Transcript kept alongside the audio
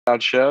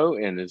Show,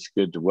 and it's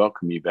good to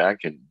welcome you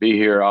back and be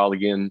here all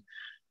again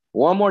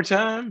one more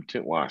time.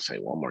 Well, I say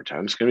one more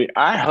time. It's going to be,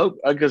 I hope,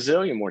 a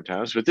gazillion more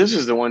times, but this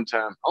is the one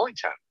time, only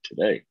time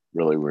today,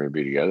 really, we're going to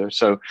be together.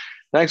 So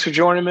thanks for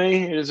joining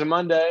me. It is a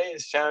Monday.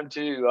 It's time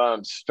to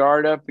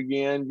start up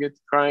again, get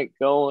the crank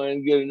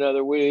going, get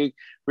another week,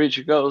 reach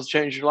your goals,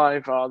 change your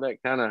life, all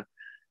that kind of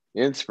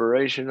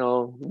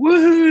inspirational,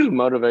 woohoo,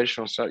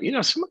 motivational stuff.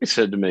 Somebody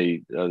said to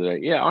me the other day,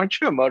 "Yeah,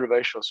 aren't you a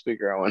motivational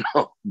speaker?" I went,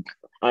 "Oh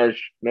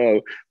gosh, no!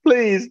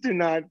 Please do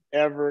not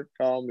ever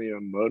call me a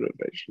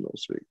motivational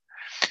speaker.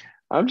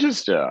 I'm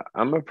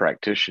a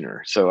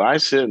practitioner. So I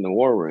sit in the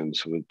war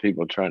rooms with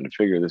people trying to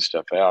figure this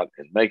stuff out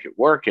and make it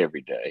work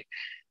every day.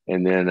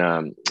 And then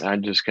I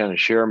just kind of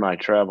share my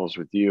travels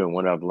with you and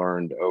what I've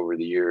learned over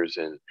the years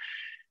and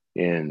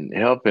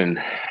helping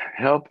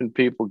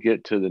people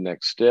get to the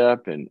next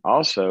step, and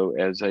also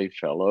as a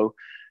fellow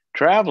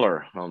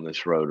traveler on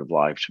this road of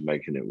life to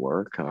making it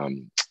work.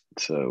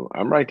 So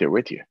I'm right there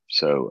with you.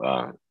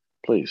 So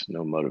please,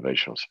 no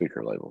motivational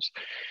speaker labels.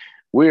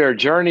 We are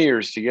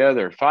journeyers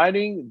together,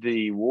 fighting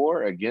the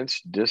war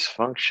against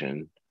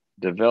dysfunction,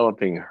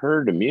 developing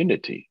herd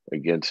immunity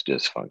against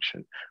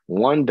dysfunction,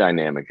 one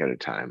dynamic at a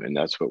time. And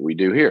that's what we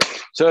do here.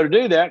 So to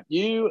do that,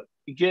 you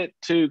get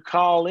to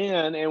call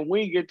in and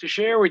we get to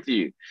share with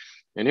you.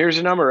 And here's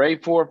the number: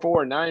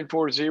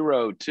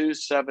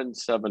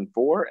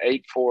 844-940-2774,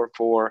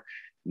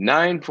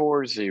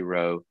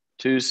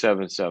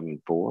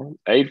 844-940-2774,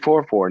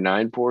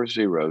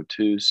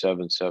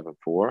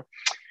 844-940-2774.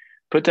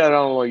 Put that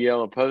on a little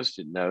yellow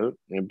Post-it note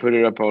and put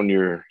it up on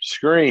your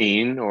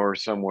screen or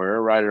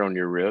somewhere. Write it on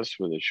your wrist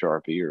with a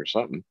Sharpie or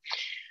something.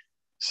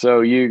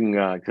 So you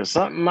can, because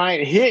something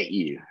might hit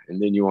you,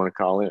 and then you want to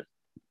call in.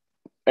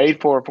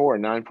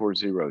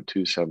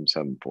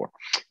 844-940-2774.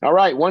 All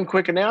right, one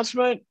quick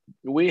announcement.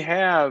 We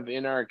have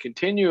in our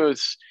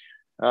continuous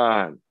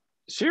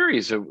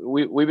series,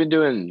 we've been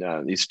doing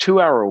these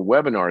 2-hour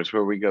webinars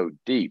where we go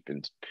deep.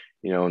 And,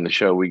 in the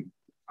show,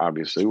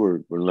 obviously we're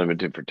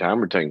limited for time.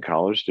 We're taking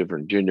callers,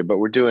 different gender, but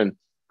we're doing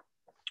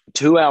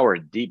 2-hour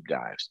deep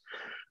dives,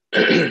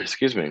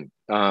 excuse me,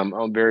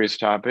 on various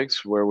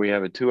topics where we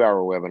have a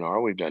 2-hour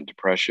webinar. We've done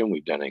depression,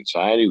 we've done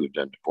anxiety, we've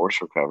done divorce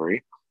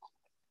recovery.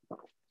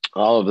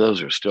 All of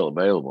those are still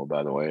available,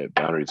 by the way, at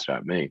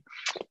boundaries.me.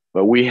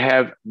 But we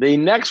have the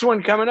next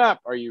one coming up.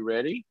 Are you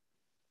ready?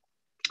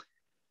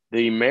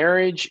 The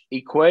marriage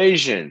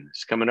equation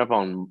is coming up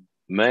on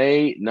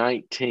May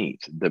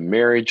 19th, the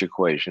marriage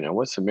equation. Now,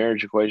 what's the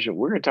marriage equation?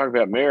 We're going to talk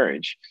about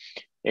marriage.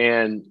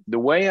 And the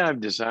way I've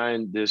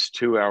designed this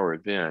 2-hour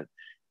event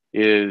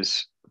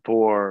is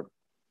for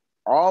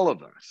all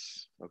of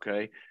us,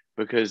 okay?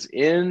 Because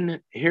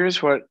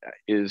here's what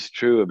is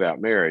true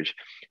about marriage.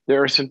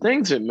 There are some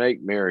things that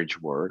make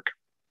marriage work,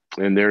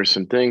 and there are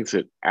some things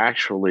that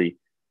actually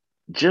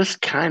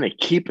just kind of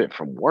keep it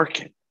from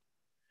working.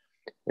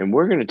 And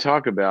we're going to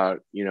talk about,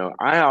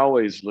 I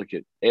always look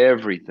at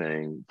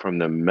everything from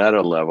the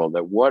meta level,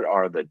 that what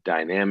are the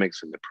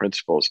dynamics and the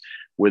principles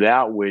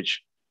without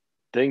which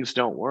things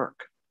don't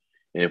work.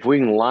 And if we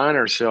can line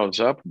ourselves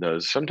up with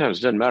those, sometimes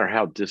it doesn't matter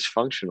how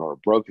dysfunctional or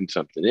broken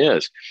something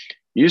is,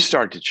 you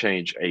start to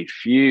change a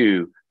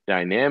few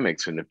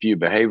dynamics and a few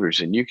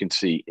behaviors, and you can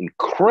see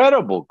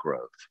incredible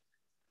growth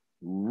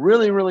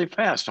really, really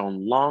fast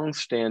on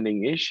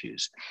long-standing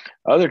issues.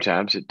 Other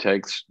times it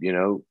takes,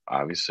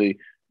 obviously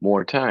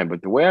more time.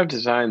 But the way I've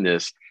designed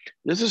this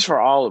is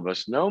for all of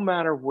us, no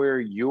matter where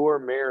your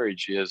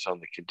marriage is on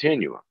the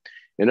continuum.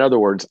 In other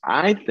words,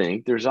 I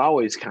think there's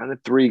always kind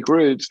of 3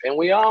 groups, and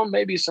we all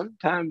maybe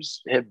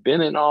sometimes have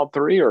been in all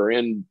 3 or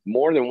in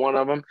more than one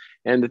of them.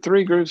 And the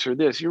 3 groups are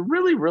this: you're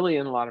really, really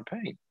in a lot of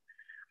pain.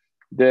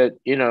 That,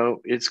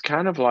 it's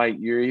kind of like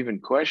you're even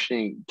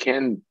questioning,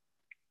 can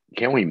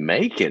we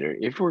make it? Or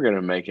if we're going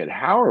to make it,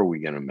 how are we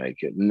going to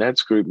make it? And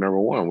that's group number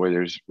 1, where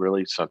there's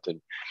really something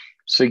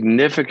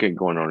significant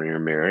going on in your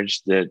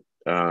marriage that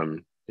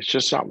it's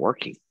just not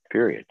working,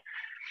 period.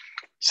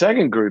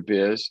 Second group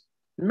is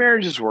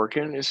marriage is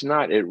working, it's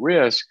not at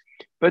risk,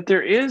 but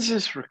there is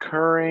this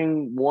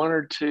recurring 1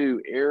 or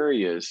 2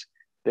 areas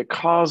that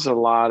cause a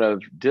lot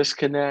of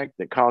disconnect,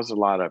 that cause a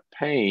lot of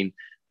pain,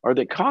 or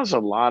that cause a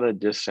lot of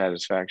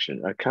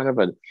dissatisfaction. A kind of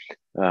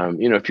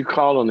if you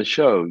called on the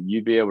show,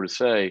 you'd be able to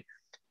say,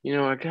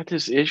 I got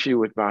this issue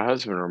with my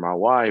husband or my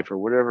wife or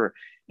whatever,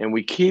 and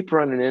we keep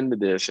running into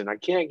this, and I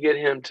can't get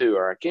him to,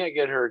 or I can't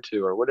get her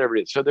to, or whatever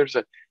it is. So there's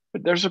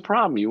a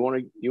problem you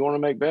want to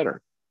make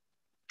better.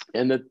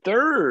 And the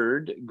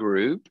third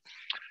group,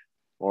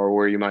 or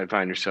where you might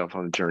find yourself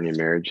on the journey of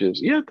marriage,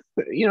 is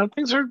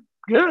things are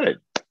good.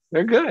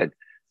 They're good.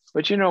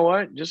 But you know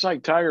what? Just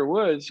like Tiger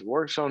Woods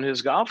works on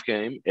his golf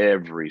game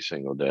every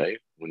single day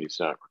when he's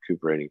not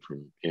recuperating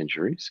from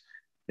injuries,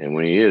 and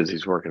when he is,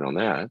 he's working on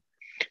that.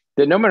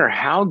 That no matter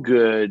how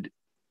good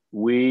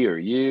we or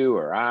you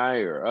or I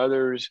or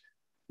others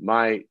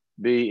might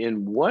be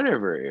in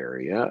whatever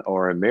area,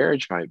 or a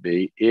marriage might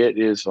be, it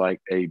is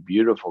like a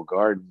beautiful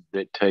garden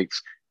that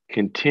takes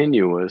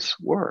continuous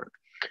work.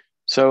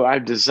 So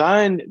I've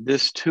designed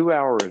this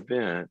 2-hour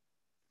event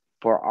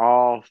for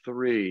all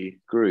three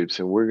groups.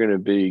 And we're going to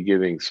be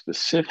giving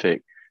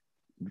specific,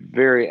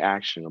 very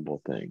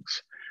actionable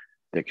things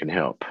that can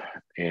help.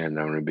 And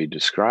I'm going to be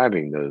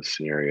describing those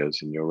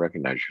scenarios, and you'll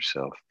recognize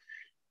yourself.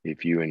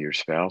 If you and your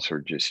spouse,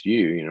 or just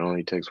you, it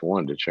only takes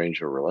one to change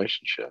your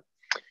relationship.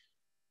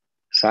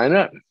 Sign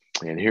up.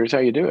 And here's how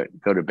you do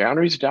it. Go to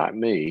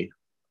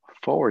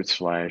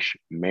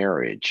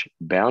boundaries.me/marriage,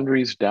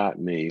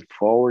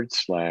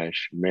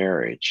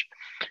 boundaries.me/marriage.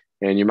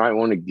 And you might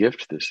want to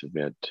gift this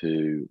event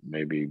to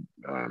maybe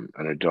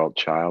an adult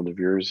child of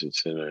yours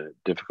that's in a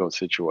difficult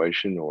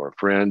situation, or a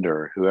friend,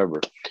 or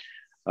whoever.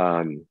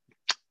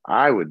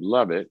 I would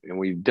love it. And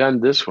we've done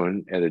this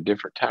one at a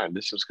different time.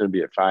 This is going to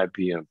be at 5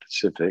 p.m.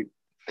 Pacific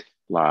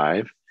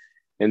live.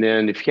 And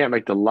then if you can't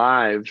make the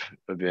live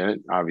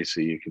event,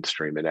 obviously you can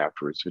stream it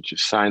afterwards, but you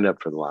sign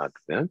up for the live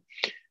event.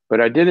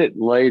 But I did it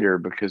later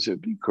because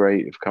it'd be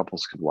great if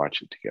couples could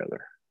watch it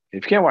together.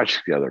 If you can't watch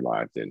it together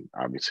live, then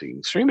obviously you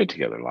can stream it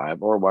together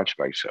live or watch it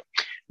by yourself.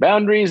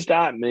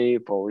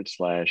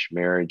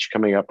 Boundaries.me/marriage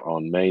coming up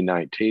on May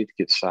 19th.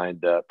 Get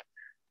signed up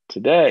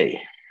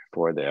today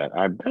for that.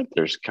 I bet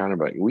there's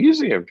we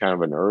usually have kind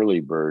of an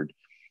early bird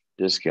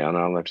discount.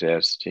 I'll have to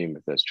ask the team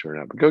if that's true or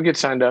not, but go get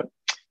signed up,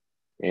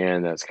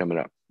 and that's coming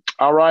up.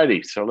 All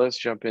righty. So let's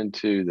jump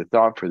into the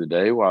thought for the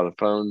day while the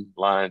phone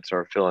lines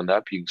are filling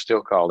up. You can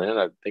still call in.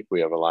 I think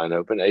we have a line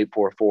open,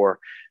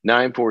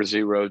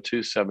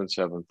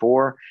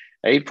 844-940-2774,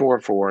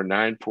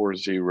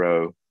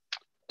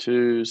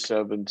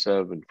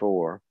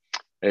 844-940-2774,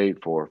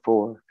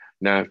 844-940,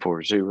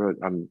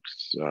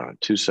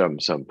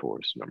 2774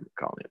 is the number to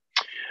call in.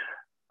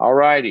 All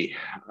righty.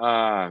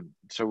 So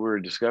we were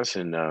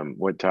discussing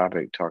what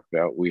topic to talk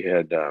about. We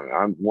had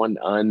I'm one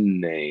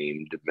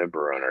unnamed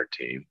member on our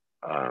team.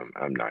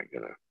 I'm not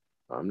gonna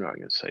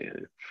say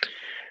who,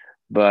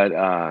 but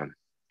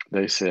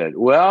they said,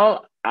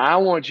 "Well, I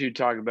want you to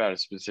talk about a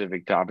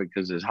specific topic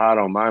because it's hot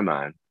on my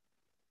mind,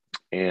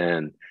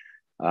 and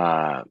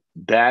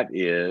that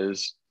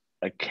is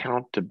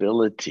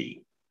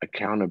accountability."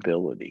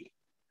 Accountability.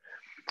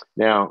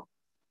 Now,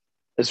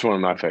 it's one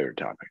of my favorite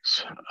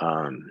topics.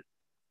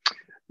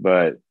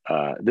 But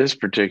this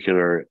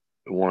particular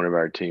one of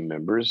our team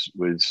members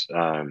was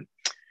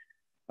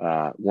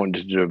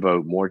wanted to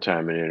devote more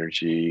time and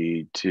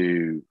energy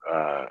to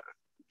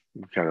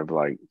kind of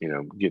like,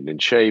 getting in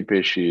shape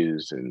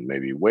issues and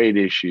maybe weight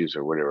issues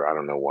or whatever. I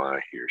don't know why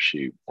he or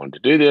she wanted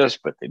to do this,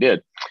 but they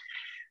did.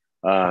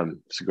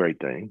 It's a great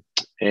thing.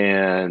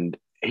 And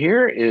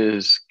here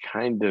is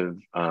kind of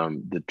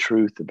the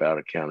truth about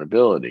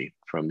accountability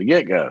from the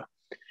get-go.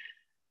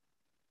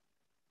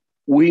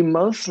 We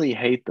mostly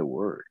hate the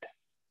word,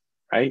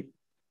 right?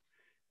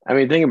 I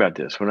mean, think about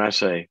this. When I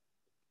say,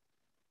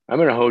 I'm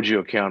going to hold you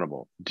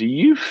accountable, do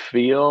you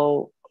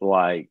feel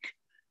like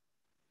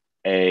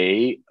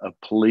A, a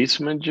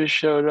policeman just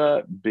showed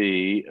up,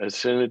 B, a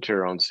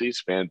senator on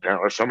C-SPAN,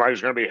 apparently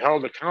somebody's going to be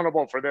held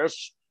accountable for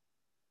this,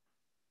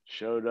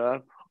 showed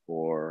up,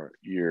 or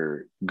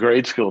your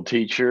grade school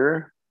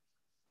teacher?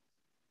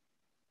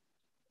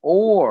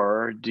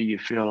 Or do you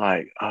feel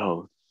like,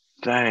 oh,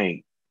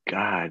 thank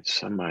God,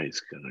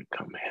 somebody's going to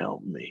come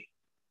help me?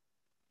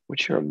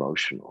 What's your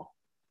emotional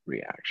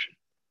reaction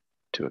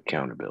to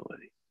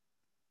accountability?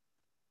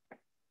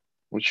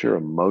 What's your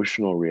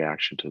emotional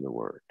reaction to the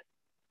word?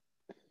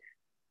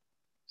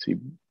 See,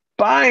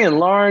 by and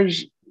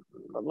large,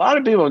 a lot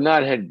of people have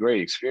not had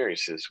great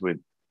experiences with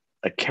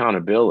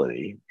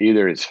accountability.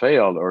 Either it's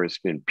failed or it's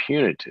been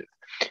punitive.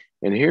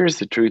 And here's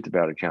the truth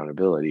about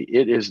accountability.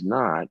 It is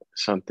not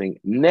something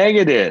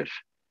negative.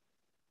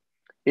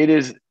 It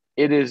is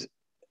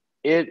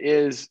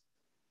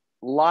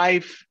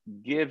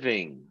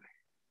life-giving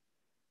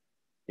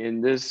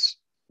in this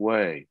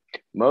way.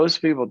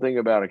 Most people think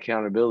about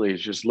accountability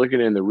as just looking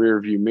in the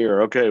rearview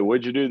mirror. Okay,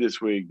 what'd you do this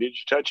week? Did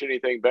you touch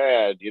anything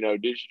bad? Did you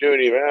do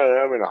anything bad?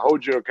 I'm going to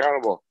hold you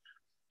accountable.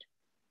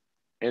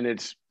 And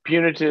it's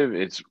punitive.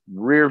 It's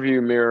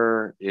rearview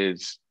mirror.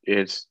 It's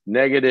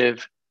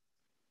negative.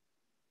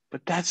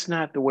 But that's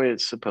not the way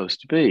it's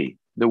supposed to be.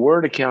 The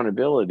word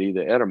accountability,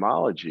 the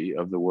etymology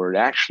of the word,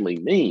 actually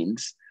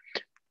means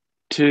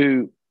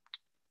to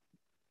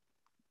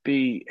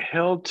be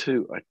held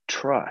to a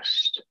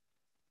trust.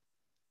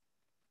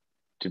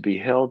 To be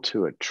held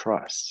to a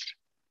trust.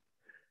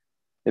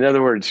 In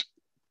other words,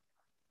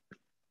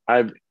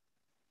 I've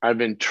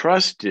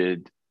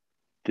entrusted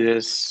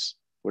this,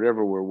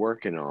 whatever we're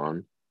working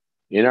on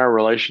in our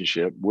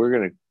relationship. We're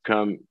going to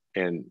come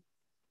and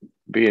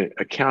be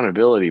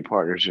accountability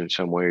partners in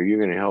some way, or you're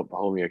going to help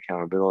hold me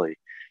accountability.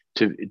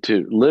 To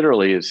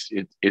literally,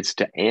 it's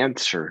to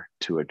answer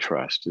to a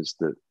trust is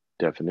the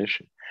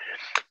definition.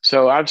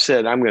 So I've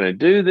said, I'm going to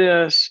do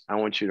this. I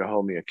want you to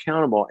hold me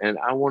accountable, and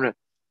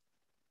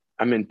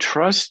I'm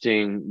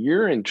entrusting,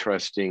 you're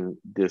entrusting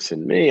this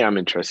in me. I'm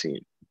entrusting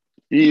it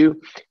in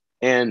you,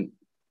 and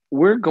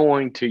we're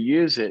going to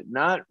use it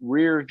not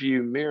rear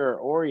view mirror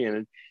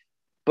oriented,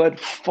 but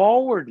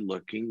forward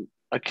looking.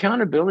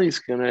 Accountability is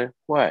going to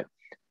what?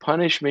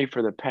 punish me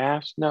for the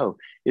past. No,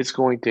 it's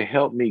going to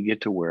help me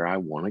get to where I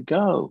want to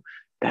go.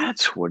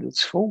 That's what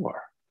it's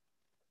for.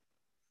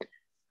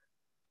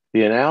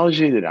 The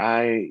analogy that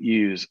I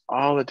use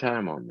all the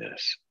time on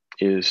this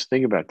is,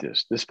 think about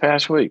this. This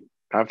past week,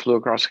 I flew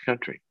across the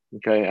country.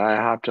 Okay. I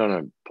hopped on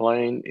a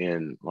plane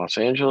in Los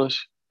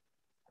Angeles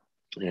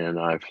and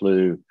I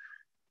flew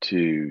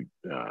to,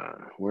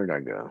 where did I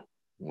go?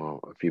 Well,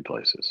 a few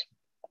places.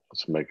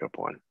 Let's make up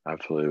one. I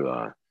flew,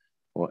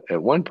 well,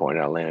 at one point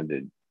did I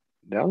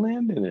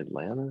land in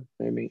Atlanta?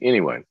 Maybe.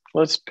 Anyway,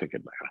 let's pick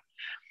Atlanta.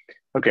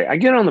 Okay. I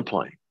get on the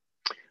plane.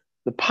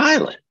 The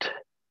pilot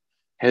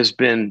has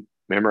been,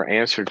 remember,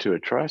 answer to a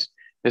trust,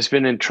 has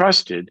been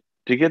entrusted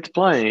to get the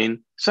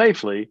plane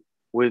safely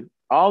with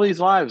all these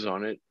lives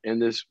on it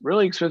and this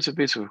really expensive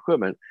piece of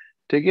equipment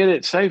to get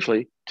it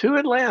safely to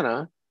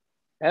Atlanta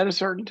at a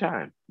certain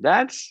time.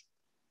 That's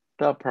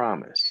the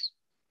promise.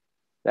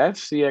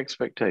 That's the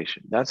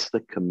expectation. That's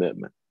the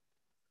commitment.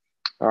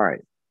 All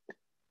right.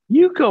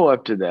 You go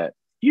up to that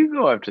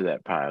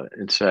pilot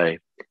and say,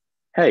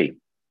 hey,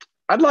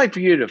 I'd like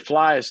for you to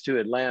fly us to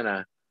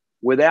Atlanta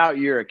without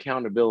your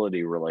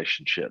accountability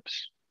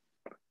relationships.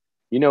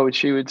 You know what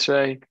she would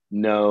say?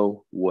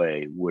 No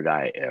way would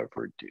I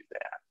ever do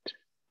that.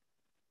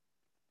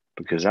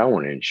 Because I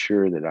want to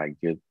ensure that I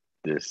get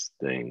this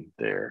thing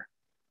there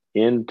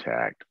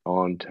intact,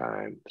 on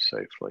time,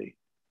 safely.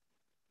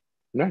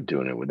 I'm not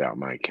doing it without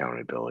my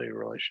accountability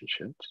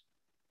relationships.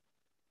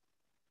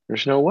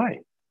 There's no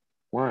way.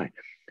 Why?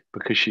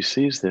 Because she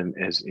sees them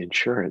as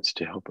insurance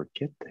to help her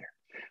get there.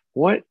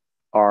 What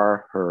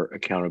are her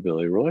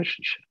accountability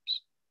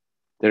relationships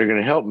that are going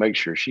to help make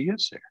sure she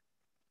gets there?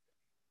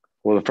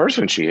 Well, the first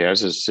one she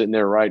has is sitting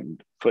there right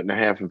foot and a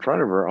half in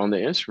front of her on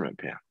the instrument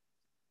panel.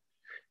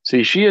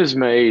 See, she's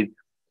made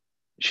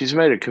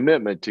a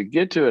commitment to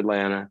get to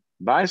Atlanta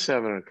by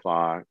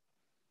 7:00,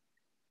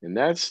 and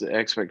that's the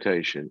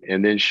expectation.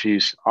 And then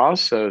she's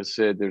also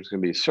said there's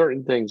going to be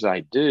certain things I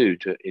do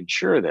to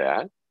ensure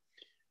that,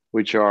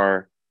 which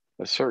are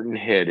a certain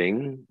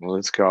heading. Well,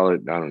 let's call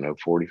it, I don't know,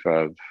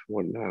 45.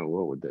 What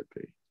would that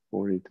be?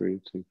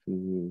 43,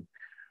 16.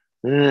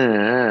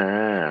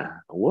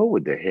 What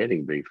would the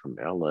heading be from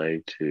LA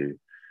to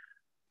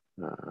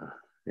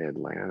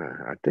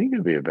Atlanta? I think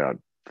it'd be about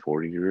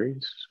 40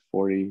 degrees,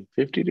 40,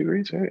 50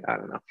 degrees. I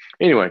don't know.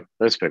 Anyway,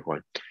 let's pick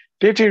one.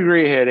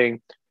 50-degree heading,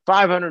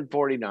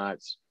 540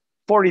 knots,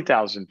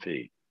 40,000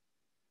 feet.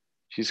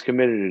 She's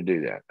committed to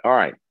do that. All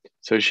right.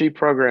 So she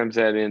programs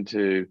that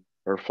into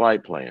her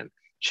flight plan.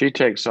 She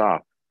takes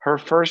off. Her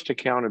first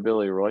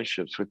accountability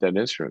relationships with that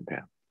instrument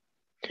panel.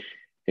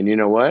 And you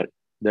know what?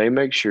 They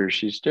make sure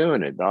she's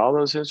doing it. All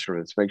those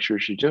instruments make sure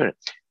she's doing it.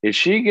 If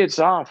she gets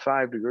off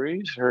 5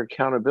 degrees, her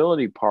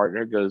accountability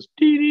partner goes,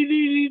 dee, dee,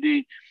 dee, dee,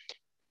 dee.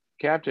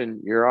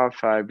 Captain, you're off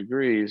 5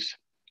 degrees.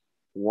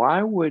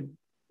 Why would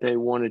they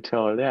want to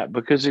tell her that?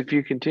 Because if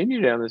you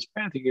continue down this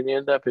path, you're going to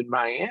end up in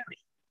Miami.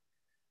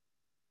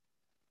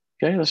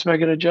 Okay, let's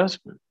make an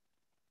adjustment.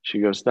 She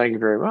goes, thank you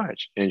very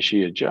much. And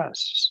she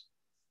adjusts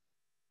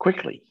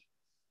quickly.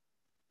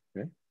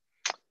 Okay.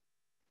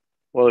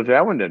 Well, if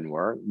that one didn't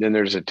work, then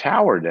there's a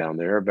tower down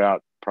there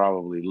about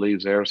probably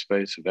leaves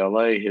airspace of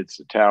LA, hits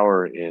the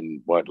tower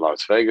in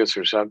Las Vegas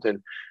or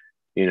something.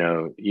 You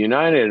know,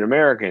 United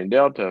American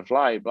Delta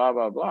flight, blah,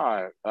 blah,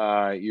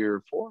 blah.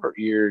 You're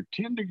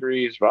 10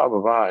 degrees, blah, blah,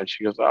 blah. And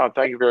she goes, oh,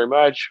 thank you very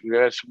much. We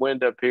got some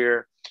wind up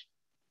here.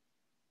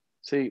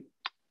 See,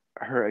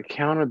 her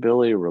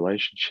accountability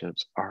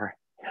relationships are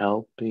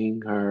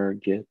helping her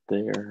get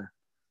there.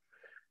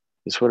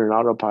 It's what an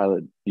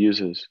autopilot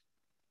uses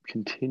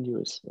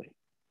continuously.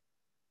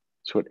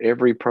 It's what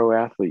every pro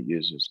athlete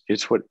uses.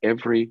 It's what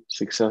every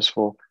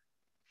successful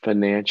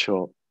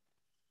financial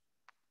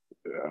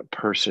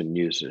person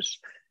uses.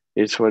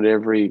 It's what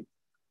every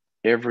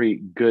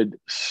good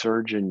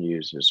surgeon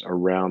uses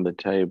around the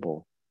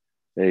table.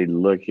 They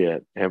look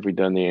at, have we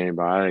done the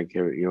antibiotic?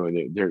 You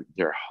know,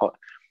 they're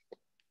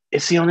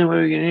it's the only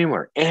way we get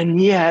anywhere.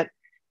 And yet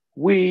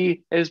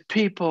we as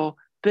people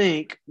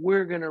think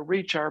we're going to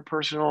reach our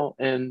personal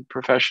and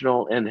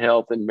professional and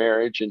health and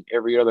marriage and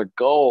every other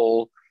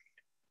goal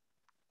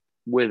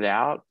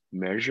without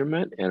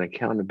measurement and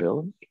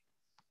accountability.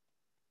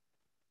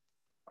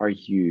 Are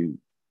you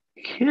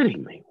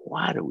kidding me?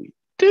 Why do we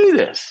do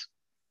this?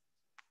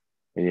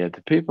 And yet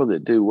the people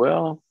that do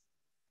well,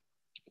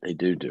 they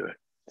do it.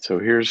 So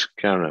here's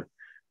kind of a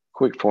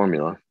quick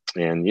formula.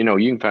 And, you know,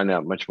 you can find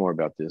out much more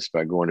about this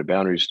by going to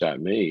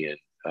boundaries.me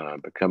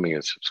and becoming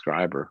a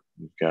subscriber.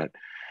 We've got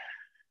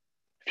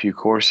a few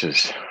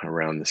courses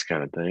around this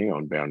kind of thing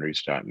on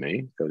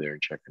boundaries.me. Go there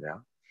and check it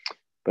out.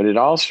 But it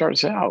all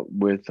starts out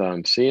with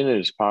seeing it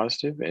as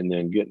positive and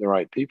then getting the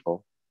right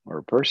people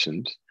or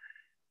persons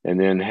and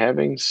then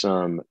having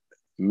some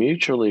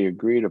mutually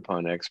agreed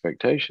upon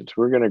expectations.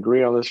 We're going to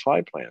agree on this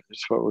flight plan. This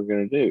is what we're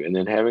going to do. And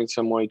then having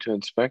some way to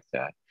inspect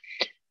that.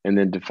 And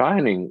then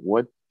defining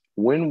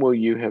when will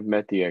you have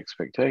met the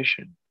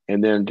expectation?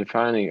 And then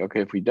defining,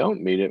 okay, if we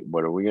don't meet it,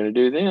 what are we going to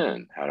do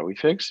then? How do we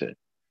fix it?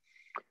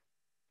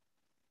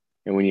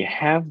 And when you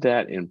have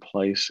that in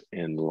place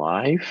in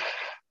life,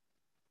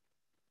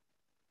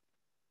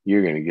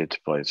 you're going to get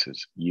to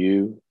places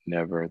you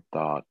never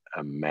thought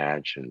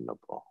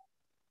imaginable.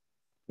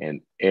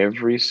 And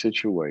every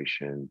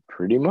situation,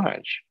 pretty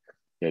much,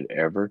 that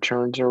ever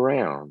turns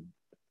around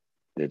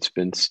that's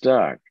been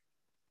stuck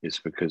is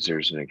because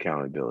there's an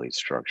accountability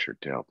structure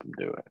to help them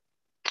do it.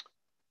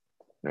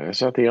 Now,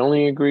 that's not the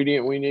only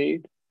ingredient we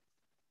need,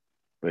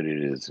 but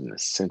it is an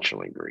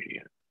essential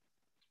ingredient.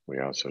 We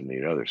also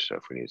need other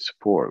stuff. We need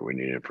support. We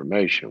need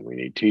information. We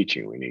need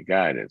teaching. We need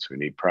guidance. We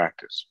need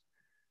practice.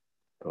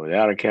 But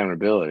without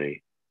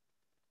accountability,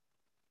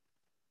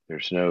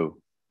 there's no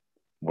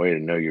way to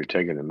know you're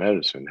taking the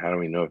medicine. How do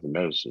we know if the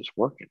medicine is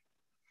working?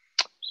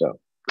 So,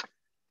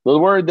 little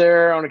word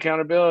there on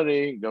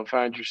accountability. Go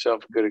find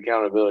yourself a good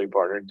accountability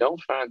partner. Don't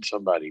find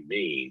somebody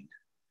mean,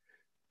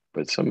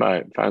 but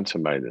find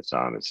somebody that's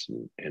honest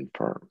and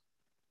firm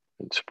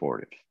and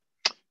supportive,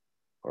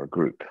 or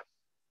group.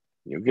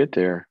 You'll get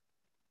there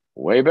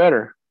way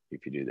better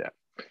if you do that.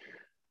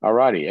 All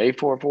righty,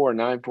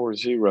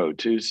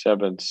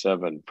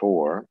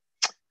 844-940-2774.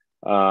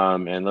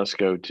 And let's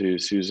go to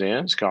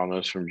Suzanne. She's calling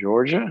us from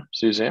Georgia.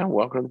 Suzanne,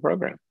 welcome to the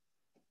program.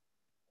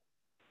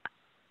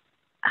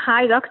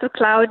 Hi, Dr.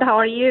 Cloud. How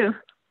are you?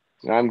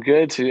 I'm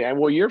good too. And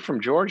well, you're from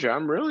Georgia.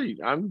 I'm really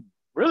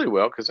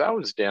well because I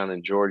was down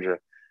in Georgia a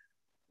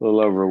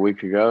little over a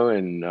week ago,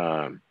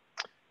 and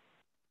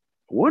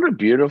what a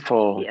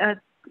beautiful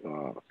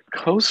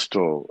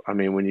coastal. I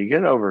mean, when you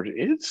get over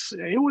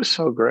it was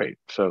so great.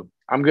 So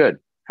I'm good.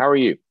 How are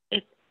you?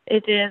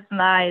 It is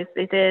nice.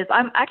 It is.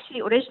 I'm actually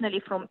originally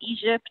from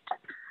Egypt,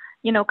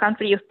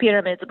 country of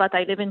pyramids, but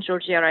I live in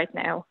Georgia right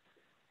now.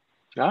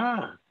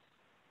 Ah,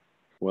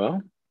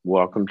 well,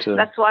 welcome to.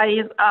 That's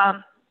why,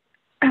 I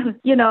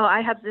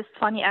have this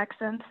funny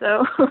accent.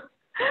 So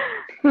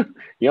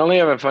you only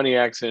have a funny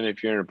accent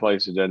if you're in a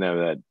place that doesn't have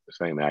that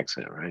same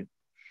accent, right?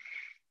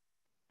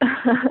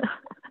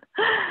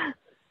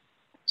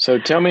 So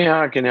tell me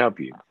how I can help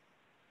you.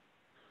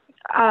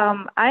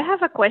 I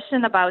have a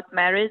question about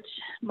marriage.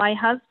 My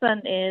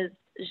husband is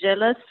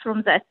jealous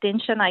from the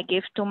attention I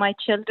give to my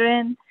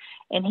children,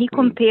 and he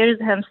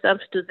compares himself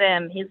to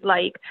them. He's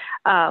like,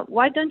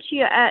 why don't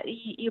you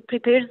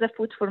prepare the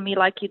food for me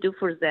like you do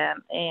for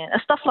them, and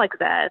stuff like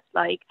that.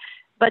 Like,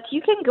 but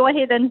you can go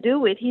ahead and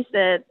do it. He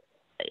said,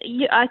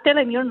 I tell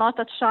him, you're not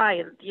a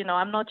child.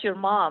 I'm not your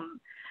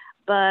mom.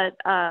 But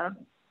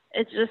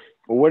it's just.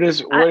 What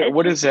does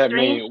that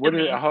mean?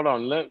 Hold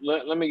on.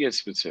 Let me get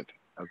specific.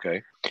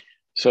 Okay.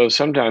 So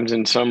sometimes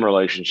in some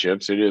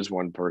relationships, it is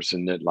one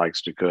person that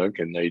likes to cook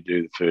and they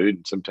do the food,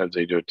 and sometimes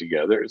they do it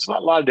together. It's a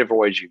lot of different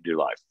ways you can do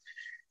life.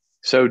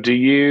 So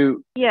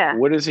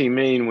what does he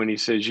mean when he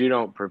says you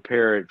don't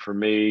prepare it for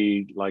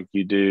me like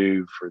you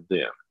do for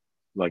them?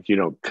 Like you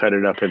don't cut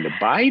it up into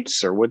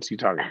bites, or what's he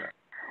talking about?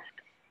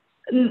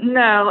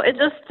 No, it's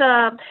just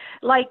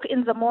like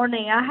in the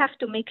morning, I have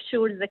to make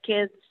sure the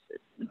kids'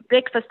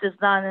 breakfast is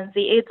done and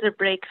they ate their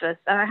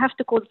breakfast. And I have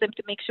to call them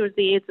to make sure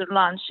they ate their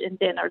lunch and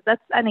dinner.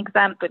 That's an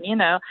example,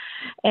 And wait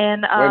a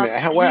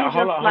minute.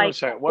 Hold on a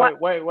second.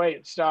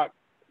 Wait, stop.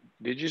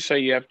 Did you say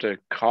you have to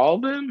call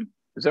them?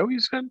 Is that what you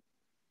said?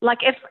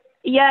 Like if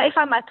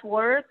I'm at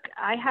work,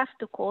 I have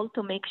to call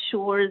to make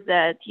sure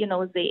that,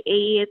 they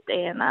ate,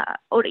 and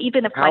or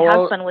even if my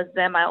husband was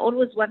them, I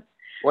always want.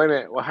 Wait a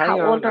minute. Well, hang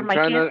on. I'm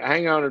trying to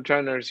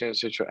understand the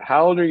situation.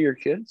 How old are your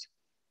kids?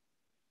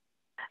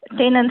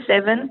 10 and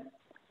 7.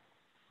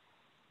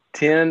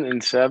 10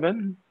 and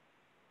 7?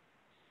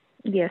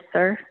 Yes,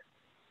 sir.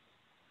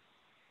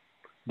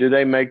 Do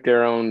they make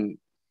their own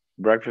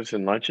breakfast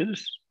and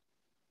lunches?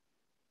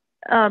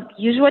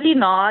 Usually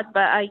not,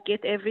 but I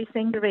get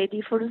everything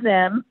ready for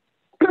them.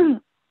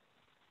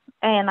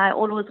 And I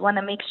always want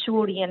to make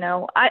sure,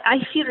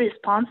 I feel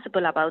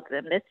responsible about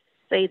them. Let's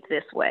say it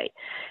this way.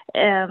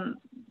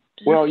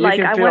 Well, you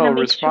can feel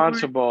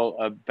responsible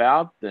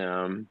about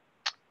them.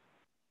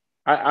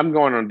 I'm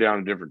going on down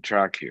a different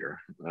track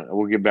here.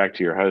 We'll get back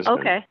to your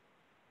husband. Okay.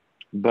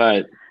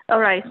 But all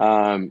right.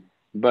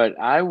 But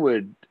I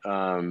would.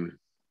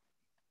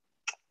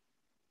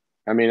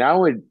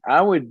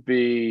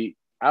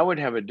 I would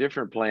have a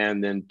different plan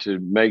than to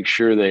make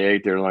sure they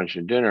ate their lunch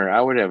and dinner. I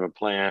would have a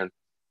plan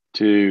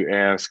to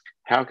ask,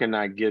 how can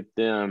I get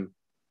them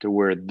to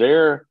where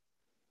they're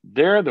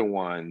the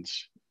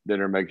ones that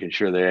are making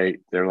sure they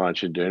ate their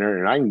lunch and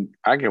dinner, and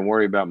I can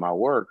worry about my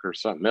work or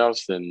something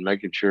else than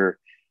making sure,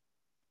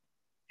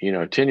 a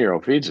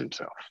 10-year-old feeds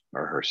himself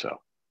or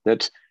herself.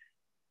 That's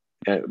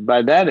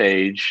by that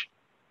age.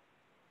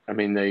 I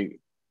mean, they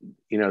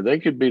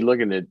could be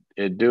looking at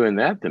doing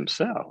that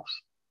themselves.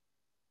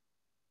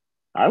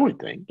 I would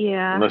think.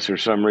 Yeah. Unless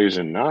there's some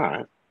reason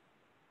not.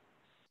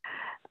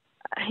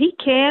 He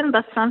can,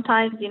 but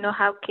sometimes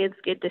how kids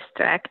get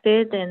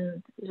distracted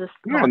and just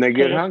and they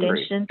get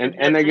hungry,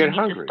 and they get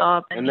hungry,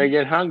 and they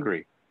get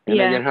hungry, and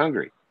they get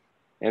hungry,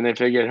 and if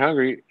they get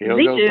hungry, he'll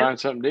go find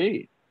something to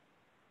eat.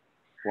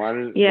 Why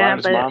does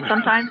but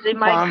sometimes they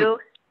might go.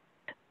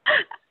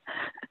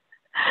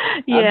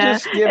 I'm Yeah,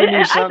 just giving you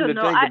I something don't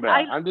to know. think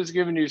about. I'm just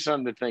giving you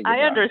something to think I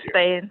about here.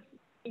 understand.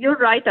 You're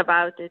right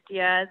about it.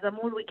 Yeah, the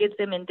more we give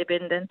them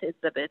independence, it's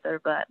the better.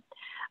 But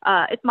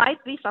it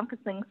might be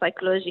something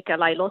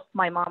psychological. I lost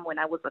my mom when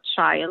I was a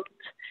child,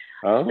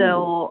 Oh,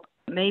 so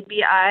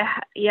maybe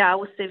I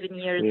was 7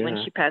 years when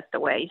yeah. she passed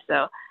away.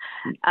 So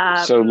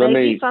So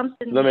maybe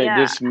something. Yeah,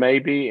 this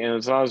maybe, and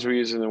as long as we're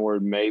using the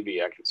word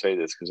maybe, I can say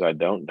this because I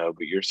don't know,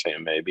 but you're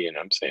saying maybe, and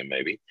I'm saying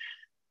maybe.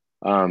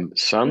 yeah,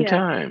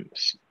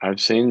 Sometimes I've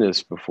seen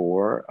this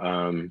before.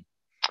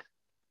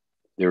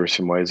 There were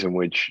some ways in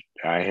which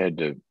I had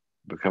to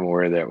become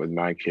aware of that with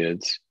my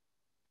kids.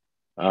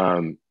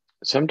 Um,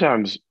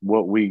 Sometimes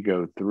what we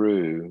go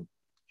through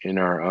in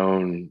our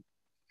own,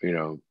 you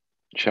know,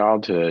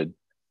 childhood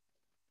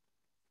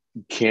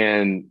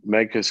can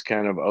make us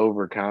kind of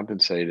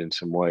overcompensate in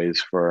some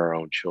ways for our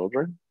own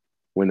children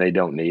when they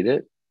don't need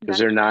it because that's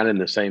they're not right. in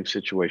the same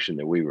situation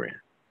that we were in.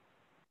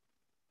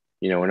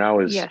 You know,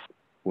 Yes.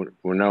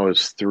 when I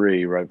was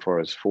 3, right before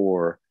I was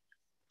 4,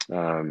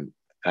 um,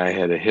 I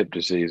had a hip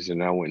disease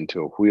and I went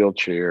into a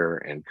wheelchair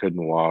and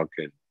couldn't walk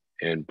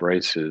and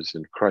braces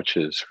and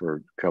crutches for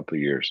a couple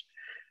of years.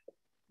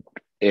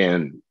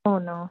 And Oh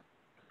no.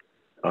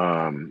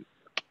 um,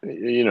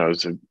 you know,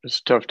 it's a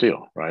tough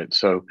deal, right?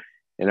 So,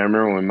 and I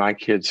remember when my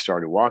kids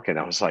started walking,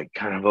 I was like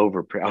kind of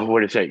over. Oh,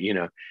 what is that? You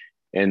know,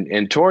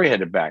 and Tori had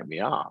to back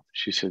me off.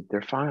 She said,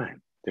 "They're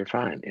fine, they're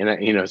fine."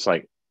 And you know, it's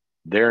like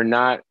they're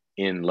not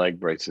in leg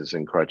braces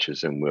and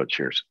crutches and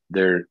wheelchairs.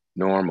 They're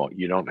normal.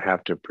 You don't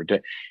have to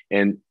protect.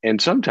 And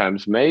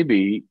sometimes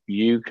maybe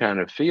you kind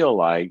of feel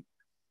like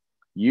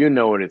you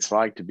know what it's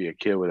like to be a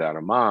kid without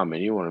a mom,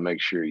 and you want to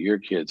make sure your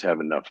kids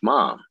have enough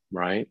mom,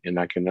 right? And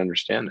I can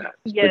understand that,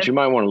 but Yes, you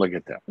might want to look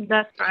at that.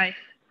 that's right.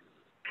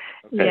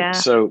 Okay, Yeah.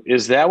 so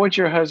is that what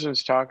your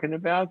husband's talking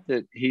about?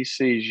 That he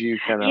sees you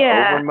kind of over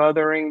Yeah.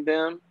 mothering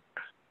them?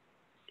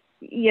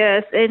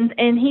 Yes,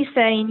 and he's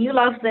saying you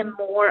love them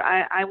more.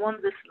 I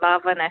want this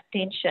love and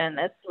attention.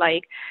 It's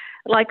like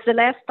the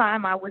last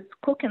time I was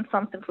cooking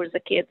something for the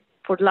kids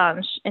for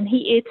lunch, and he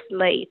eats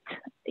late.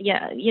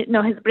 Yeah,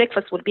 his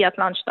breakfast would be at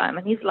lunchtime,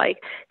 and he's like,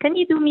 "Can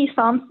you do me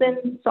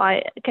something?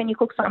 Can you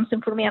cook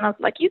something for me?" And I was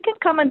like, "You can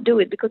come and do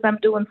it because I'm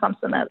doing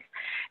something else."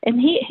 And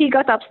he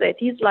got upset.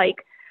 He's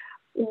like,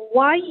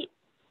 "Why?"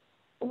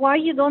 Why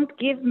you don't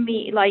give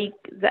me like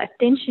the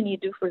attention you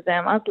do for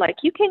them? I was like,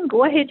 you can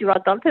go ahead, you're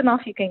adult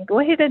enough, you can go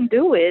ahead and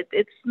do it.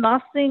 It's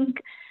nothing.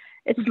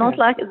 It's not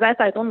Okay. like that.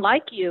 I don't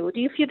like you.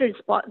 Do you feel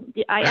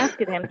I asked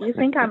him, do you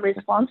think I'm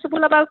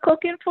responsible about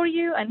cooking for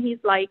you? And he's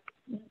like,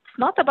 it's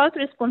not about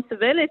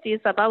responsibility,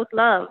 it's about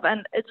love.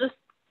 And it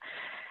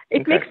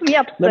Okay. makes me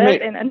Let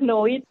upset me, and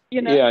annoyed.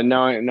 yeah,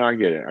 no, I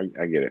get it.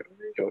 I get it.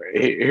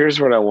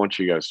 Here's what I want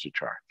you guys to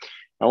try.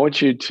 I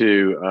want you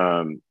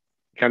to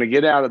kind of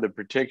get out of the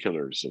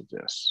particulars of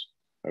this,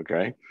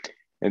 okay?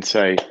 And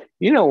say,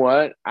 you know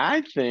what?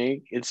 I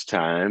think it's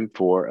time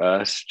for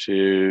us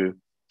to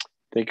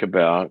think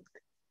about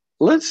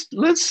let's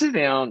sit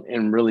down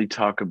and really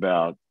talk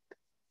about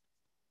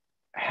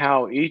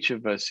how each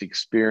of us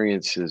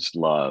experiences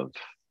love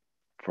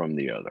from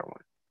the other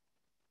one.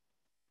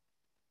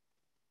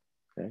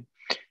 Okay.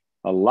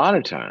 A lot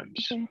of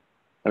times, Okay.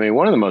 I mean,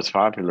 one of the most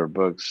popular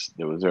books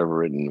that was ever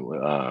written,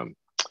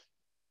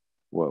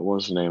 what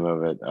was the name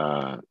of it?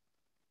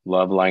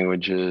 Love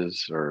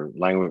languages or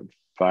language,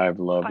 five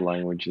love Five,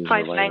 languages or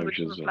five languages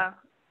languages. of love.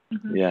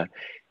 Hmm. Yeah.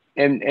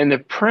 And the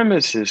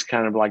premise is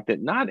kind of like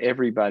that not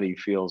everybody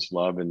feels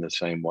love in the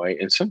same way.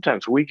 And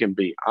sometimes we can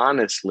be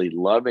honestly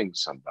loving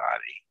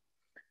somebody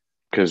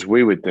because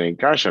we would think,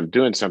 gosh, I'm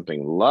doing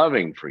something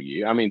loving for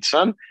you. I mean,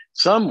 some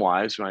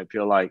wives might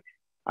feel like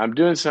I'm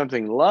doing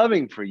something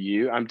loving for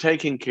you. I'm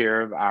taking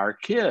care of our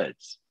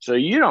kids. So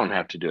you don't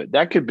have to do it.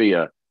 That could be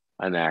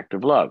an act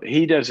of love.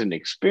 He doesn't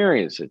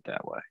experience it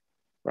that way,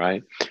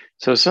 right?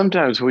 So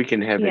sometimes we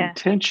can have Yeah.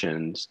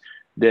 intentions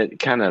that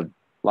kind of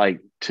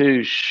like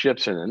two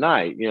ships in the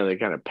night, you know, they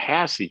kind of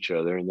pass each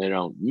other and they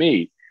don't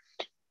meet.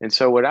 And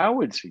so, what I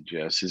would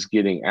suggest is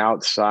getting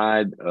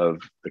outside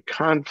of the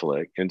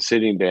conflict and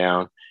sitting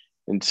down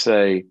and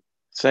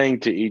saying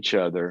to each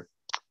other,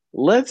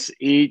 let's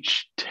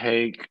each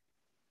take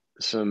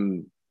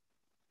some,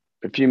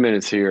 a few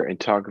minutes here and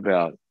talk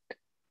about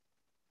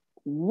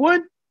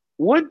what,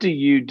 what do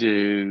you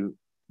do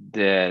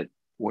that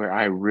where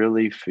I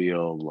really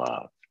feel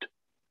loved?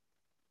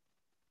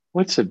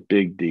 What's a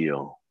big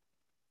deal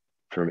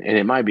for me? And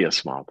it might be a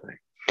small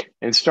thing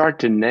and start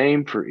to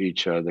name for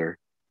each other.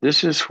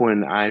 This is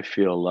when I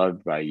feel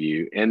loved by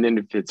you. And then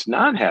if it's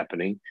not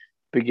happening,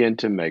 begin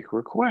to make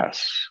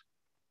requests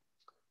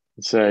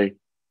and say,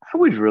 I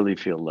would really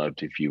feel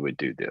loved if you would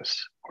do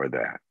this or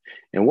that.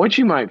 And what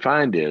you might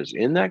find is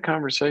in that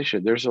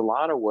conversation, there's a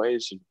lot of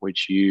ways in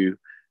which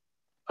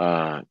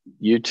uh,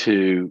 you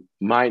two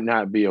might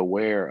not be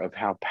aware of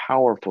how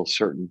powerful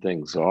certain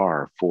things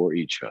are for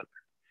each other.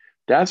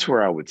 That's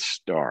where I would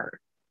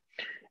start.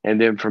 And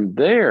then from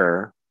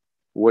there,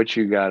 what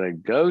you got to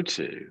go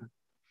to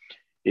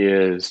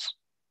is,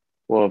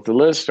 well, if the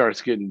list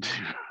starts getting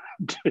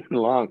too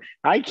long,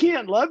 I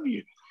can't love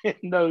you.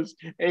 in those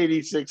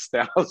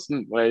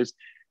 86,000 ways.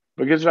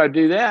 Because if I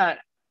do that,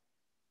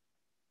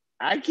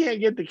 I can't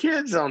get the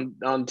kids on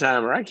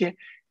time, or I can't.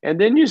 And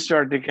then you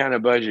start to kind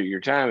of budget your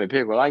time and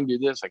pick, well, I can do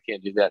this, I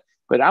can't do that.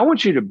 But I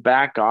want you to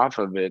back off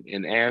of it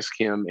and ask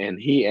him, and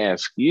he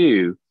asks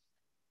you,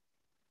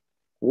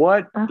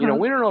 what, we don't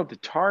know what the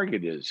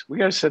target is. We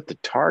got to set the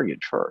target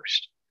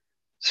first.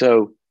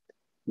 So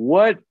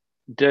what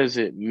does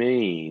it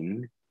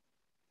mean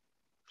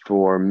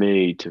for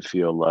me to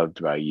feel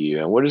loved by you?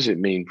 And what does it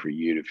mean for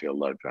you to feel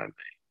loved by me?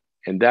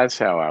 And that's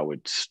how I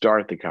would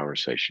start the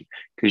conversation,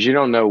 because you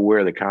don't know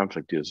where the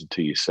conflict is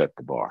until you set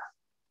the bar.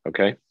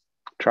 Okay?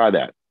 Try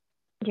that.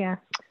 Yeah.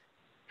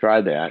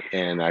 Try that.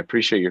 And I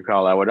appreciate your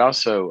call. I would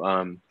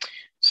also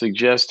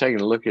suggest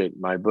taking a look at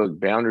my book,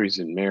 Boundaries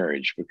in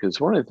Marriage,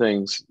 because one of the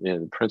things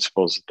and the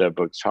principles that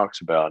book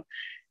talks about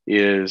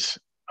is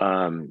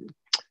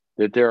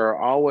that there are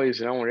always,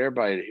 and I want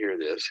everybody to hear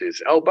this,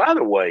 is, oh, by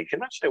the way,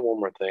 can I say one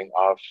more thing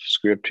off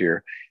script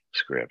here?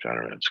 I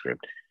don't have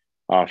script.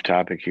 Off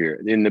topic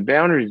here. In the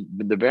marriage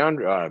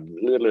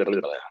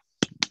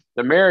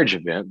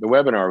event, the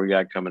webinar we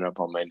got coming up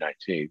on May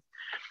 19th,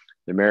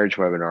 the marriage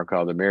webinar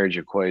called The Marriage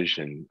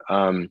Equation.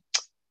 I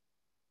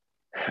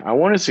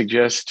want to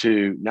suggest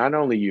to not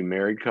only you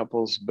married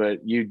couples,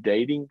 but you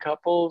dating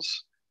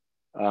couples,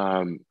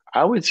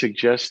 I would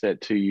suggest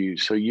that to you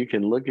so you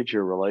can look at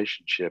your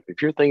relationship.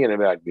 If you're thinking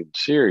about getting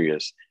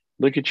serious,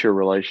 look at your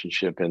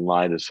relationship in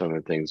light of some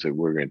of the things that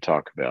we're going to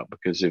talk about.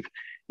 Because if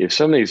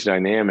some of these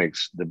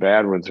dynamics, the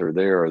bad ones are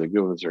there or the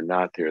good ones are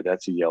not there,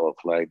 that's a yellow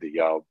flag that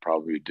y'all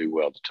probably do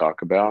well to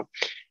talk about.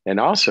 And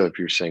also, if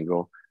you're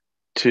single,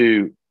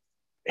 to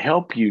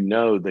help you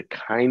know the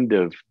kind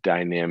of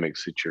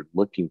dynamics that you're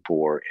looking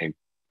for and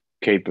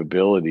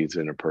capabilities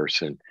in a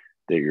person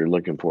that you're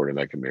looking for to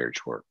make a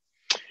marriage work.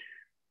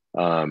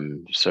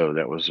 So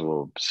that was a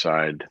little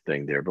side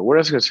thing there. But what I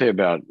was going to say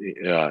about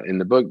in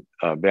the book,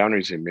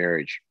 Boundaries in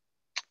Marriage,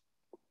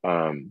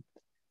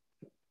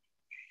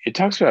 it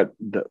talks about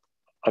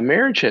a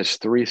marriage has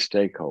three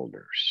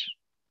stakeholders.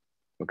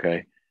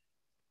 Okay.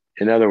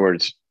 In other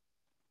words,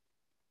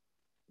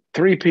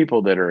 three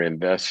people that are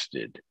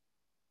invested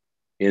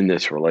in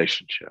this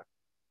relationship.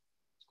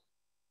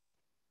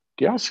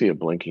 Do y'all see a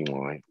blinking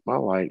light? My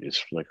light is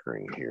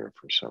flickering here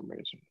for some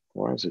reason.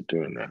 Why is it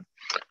doing that?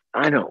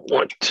 I don't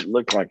want to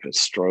look like a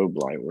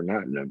strobe light. We're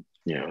not in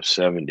a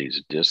 70s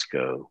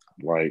disco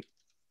light.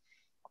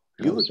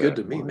 You look good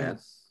to me, man.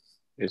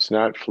 It's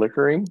not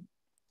flickering.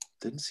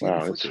 Didn't see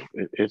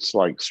it's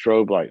like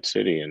strobe light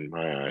city in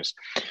my eyes.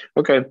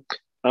 Okay.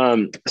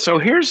 So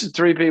here's the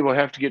three people who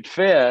have to get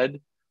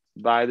fed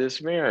by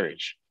this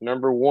marriage.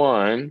 Number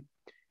one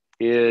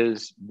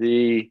is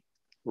the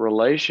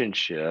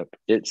relationship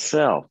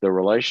itself. The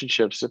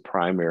relationship's the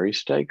primary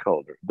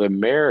stakeholder. The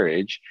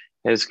marriage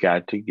has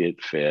got to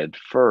get fed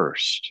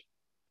first.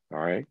 All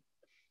right.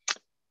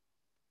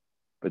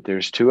 But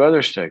there's two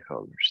other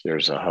stakeholders.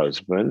 There's a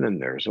husband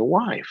and there's a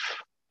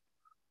wife.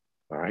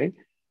 All right.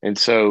 And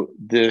so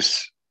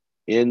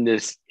in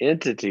this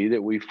entity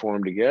that we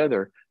form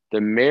together,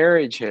 the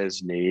marriage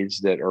has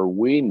needs that are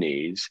we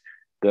needs.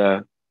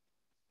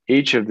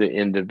 Each of the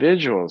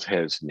individuals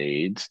has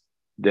needs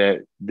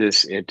that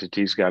this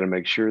entity's got to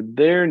make sure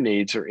their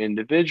needs are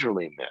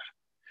individually met.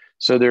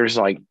 So there's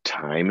like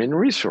time and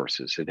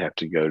resources that have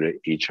to go to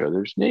each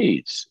other's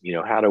needs.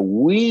 How do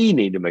we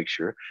need to make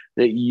sure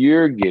that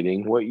you're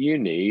getting what you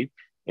need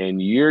and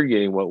you're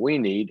getting what we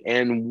need,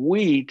 and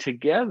we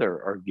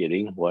together are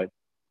getting what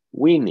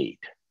we need?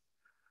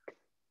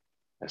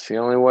 That's the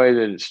only way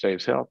that it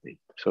stays healthy.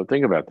 So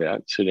think about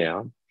that. Sit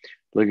down,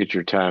 look at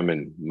your time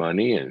and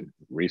money and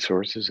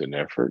resources and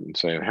effort and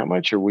say, how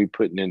much are we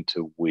putting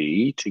into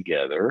we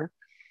together?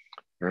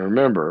 And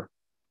remember,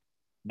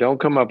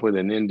 don't come up with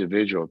an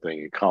individual thing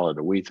and call it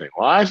a we thing.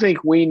 Well, I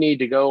think we need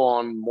to go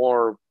on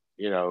more,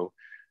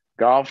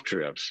 golf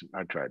trips.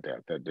 I tried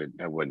that.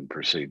 That wasn't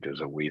perceived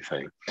as a we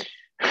thing.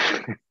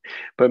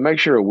 But make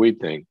sure a we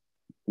thing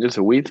is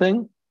a we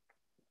thing,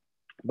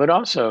 but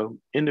also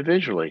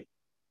individually.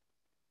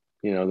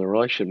 The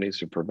relationship needs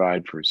to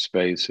provide for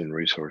space and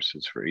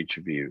resources for each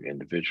of you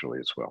individually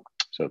as well.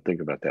 So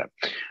think about that.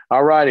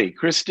 All righty.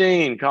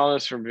 Christine calling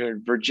us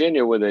from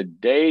Virginia with a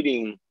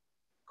dating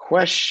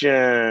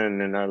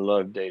question. And I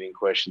love dating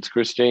questions.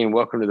 Christine,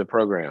 welcome to the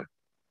program.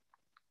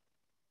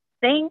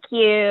 Thank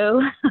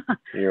you.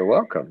 You're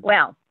welcome.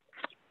 Well,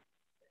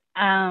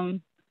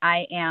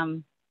 I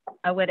am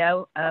a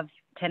widow of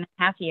 10 and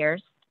a half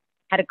years,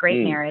 had a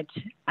great marriage.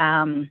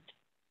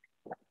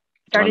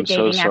 Started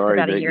dating after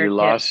about a year. You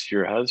lost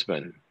your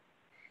husband.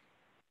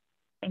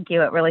 Thank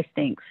you. It really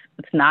stinks.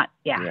 It's not,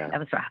 that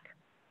was rough.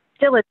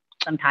 Still is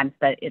sometimes,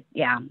 but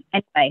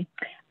anyway.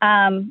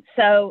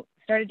 So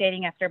started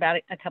dating after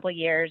about a couple of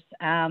years,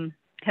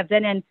 have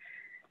been in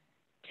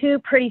two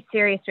pretty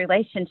serious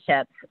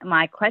relationships.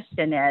 My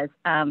question is,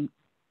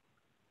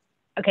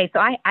 okay, so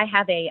I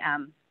have a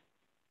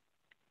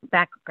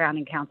background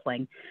in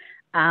counseling.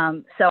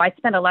 So I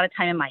spend a lot of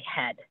time in my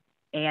head,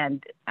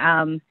 and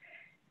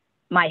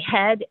my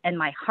head and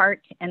my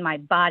heart and my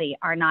body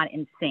are not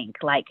in sync.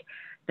 Like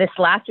this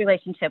last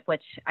relationship,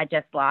 which I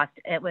just lost,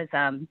 it was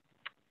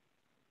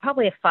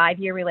probably a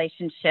 5-year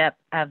relationship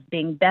of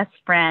being best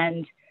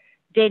friend,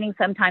 dating,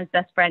 sometimes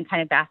best friend,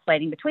 kind of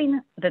vacillating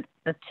between the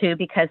two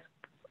because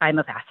I'm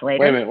a vacillator.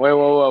 Wait a minute.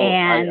 Whoa.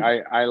 And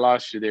I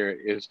lost you there.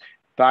 Is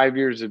 5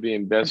 years of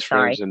being best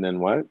friends and then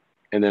what?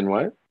 And then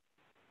what?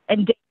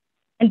 And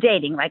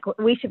dating, like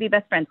we should be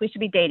best friends. We should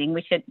be dating.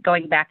 We should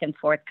going back and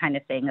forth kind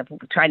of thing of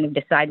trying to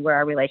decide where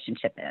our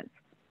relationship is.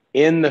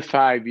 In the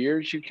 5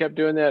 years you kept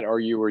doing that, or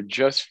you were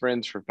just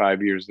friends for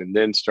 5 years and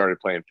then started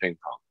playing ping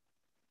pong?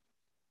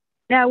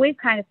 No, we've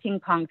kind of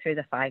ping ponged through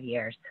the 5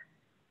 years.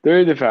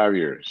 Through the 5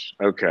 years.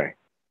 Okay.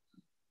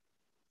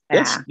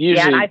 Yeah. It's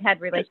usually, and I've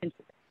had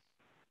relationships.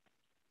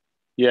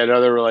 You had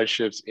other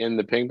relationships in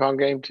the ping pong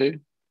game too?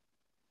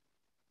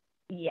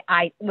 Yeah,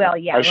 I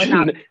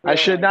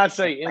should not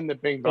say in the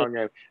ping pong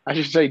game. I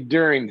should say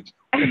during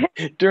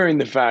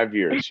the 5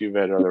 years you've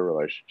had other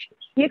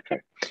relationships.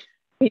 Okay.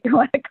 You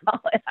want to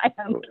call it? I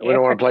don't care. We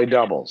don't want to play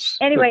doubles.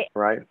 Anyway,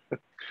 right?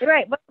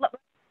 Right.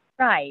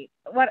 Right.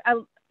 What a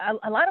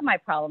lot of my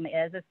problem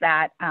is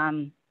that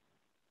I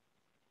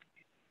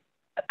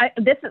have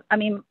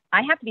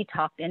to be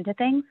talked into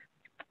things,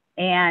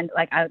 and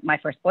like my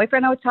first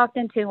boyfriend I was talked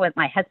into, was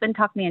my husband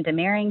talked me into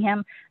marrying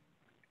him.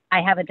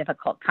 I have a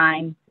difficult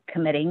time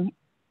committing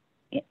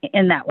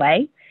in that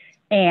way,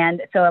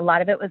 and so a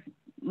lot of it was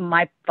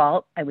my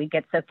fault. We'd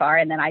get so far,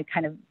 and then I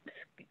kind of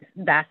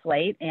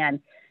vacillate. And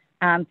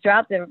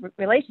throughout the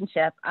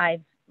relationship,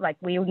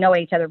 we know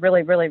each other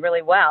really, really,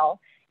 really well.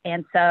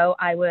 And so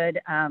I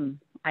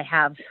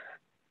have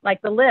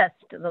like the list,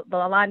 the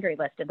laundry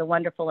list of the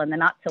wonderful and the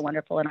not so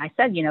wonderful. And I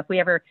said, if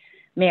we ever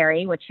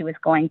marry, which he was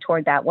going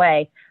toward that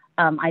way,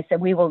 I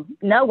said, we will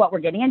know what we're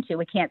getting into.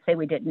 We can't say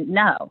we didn't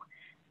know.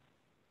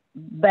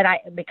 But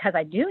because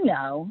I do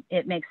know,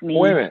 it makes me.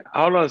 Wait a minute.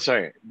 Hold on a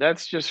second.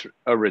 That's just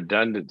a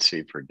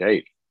redundancy for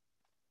dating.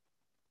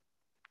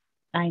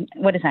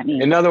 What does that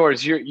mean? In other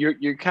words,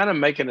 you're kind of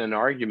making an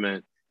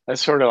argument.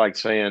 That's sort of like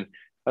saying,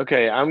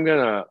 okay, I'm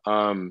gonna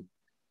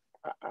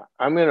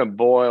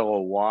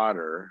boil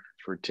water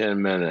for 10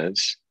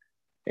 minutes,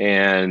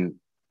 and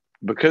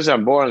because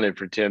I'm boiling it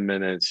for 10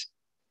 minutes,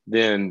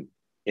 then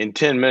in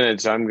 10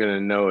 minutes I'm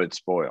gonna know it's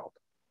boiled.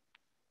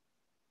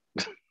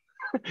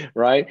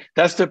 Right?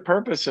 That's the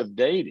purpose of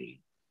dating.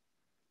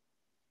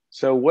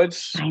 So what's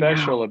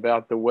special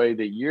about the way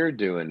that you're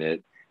doing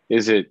it?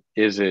 Is it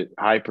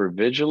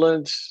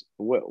hypervigilance?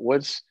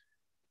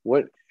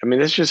 I mean,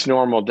 that's just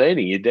normal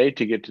dating. You date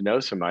to get to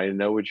know somebody and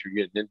know what you're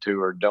getting into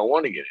or don't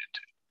want to get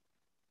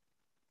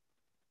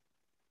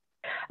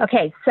into.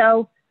 Okay,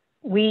 so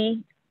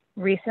we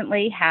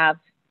recently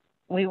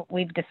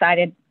we've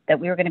decided that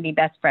we were going to be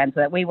best friends,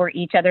 that we were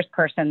each other's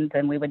persons,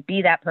 and we would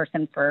be that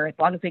person for as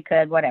long as we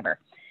could, whatever.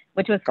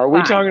 Which was Are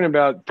we talking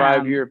about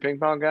 5-year ping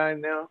pong guy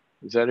now?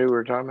 Is that who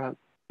we're talking about?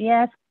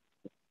 Yes.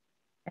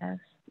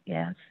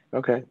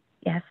 Okay.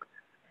 Yes.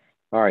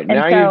 All right.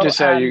 Now you've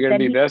decided you're going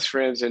to be best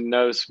friends and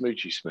no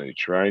smoochy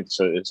smooch, right?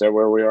 So is that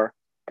where we are?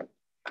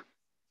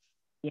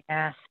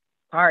 Yes.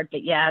 Hard,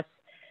 but yes.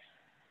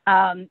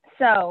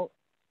 So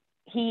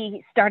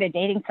he started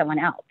dating someone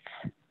else.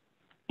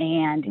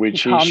 And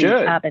which he called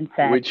should. Me up and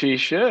said, which he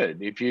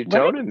should. If you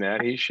told him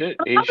that, he should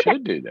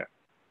do that.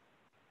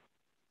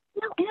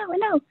 I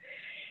know.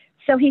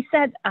 So he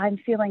said, I'm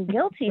feeling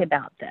guilty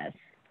about this.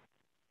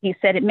 He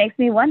said, it makes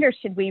me wonder,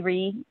 should we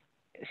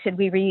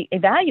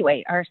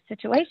reevaluate our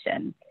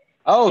situation?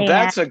 Oh,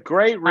 that's a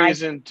great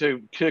reason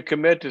to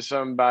commit to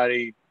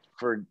somebody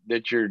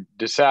that you're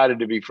decided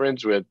to be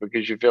friends with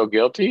because you feel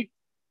guilty.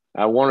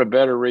 I want a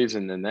better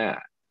reason than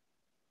that.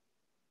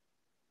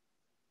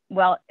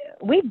 Well,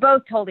 we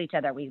both told each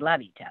other we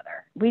love each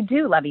other. We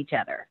do love each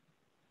other.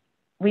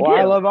 We do.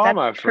 I love all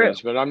my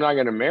friends, but I'm not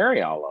going to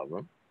marry all of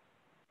them.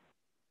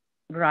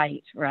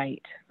 Right.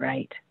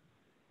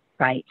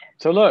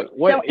 So look,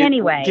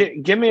 anyway,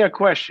 give me a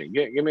question.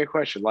 Give me a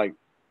question. Like,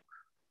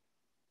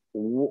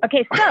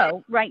 okay,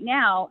 so right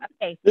now,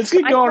 this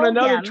could go on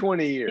another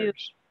 20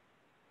 years.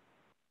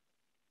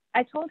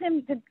 I told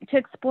him to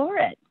explore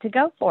it, to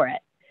go for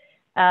it.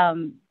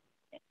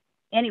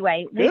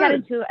 Anyway, we got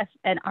into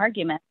an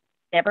argument.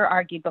 Never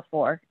argued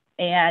before,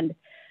 and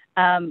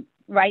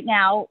right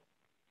now,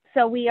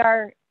 so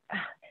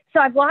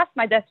I've lost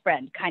my best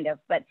friend, kind of,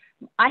 but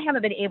I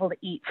haven't been able to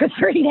eat for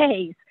 3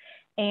 days.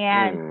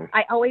 And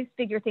I always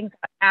figure things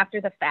after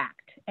the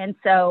fact. And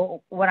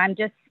so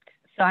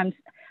I'm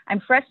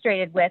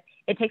frustrated with,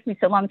 it takes me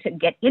so long to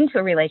get into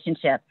a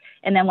relationship.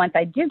 And then once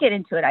I do get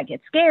into it, I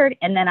get scared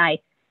and then I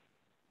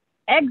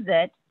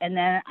exit. And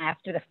then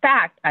after the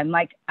fact, I'm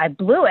like, I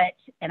blew it.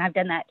 And I've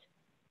done that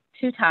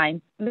 2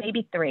 times,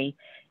 maybe 3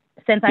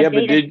 since I've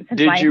dated. But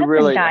did you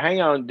really,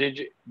 hang on,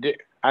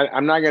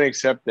 I'm not going to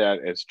accept that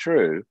as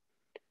true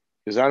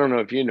because I don't know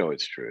if you know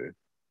it's true.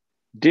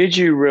 Did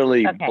you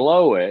really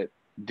blow it?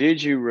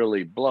 Did you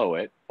really blow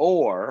it?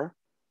 Or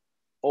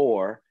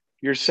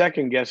you're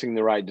second guessing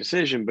the right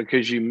decision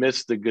because you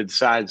missed the good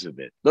sides of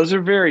it. Those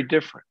are very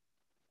different.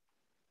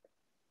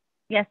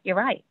 Yes, you're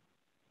right.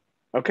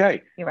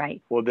 Okay. You're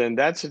right. Well, then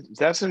that's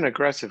an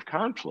aggressive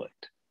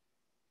conflict.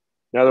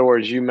 In other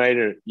words, you made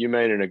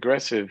an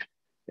aggressive,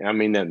 I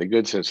mean that in the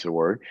good sense of the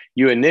word.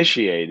 You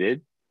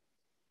initiated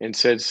and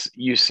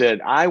you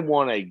said, I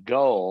want a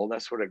goal.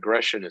 That's what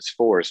aggression is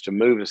for, is to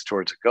move us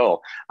towards a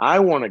goal. I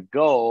want a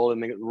goal,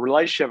 and the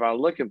relationship I'm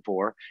looking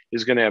for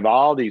is going to have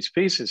all these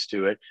pieces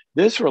to it.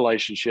 This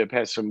relationship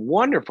has some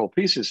wonderful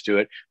pieces to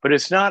it, but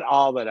it's not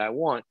all that I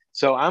want.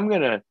 So I'm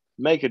going to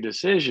make a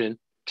decision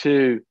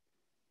to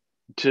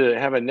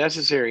have a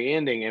necessary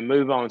ending and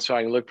move on so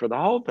I can look for the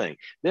whole thing.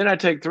 Then I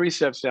take 3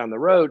 steps down the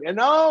road and,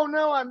 oh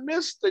no, I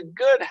missed the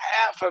good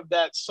half of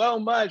that so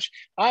much.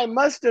 I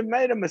must have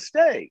made a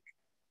mistake.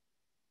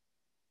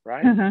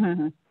 Right?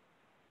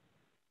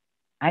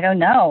 I don't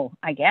know,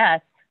 I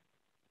guess.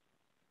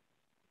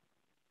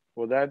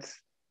 Well,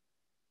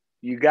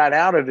 you got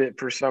out of it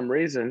for some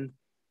reason.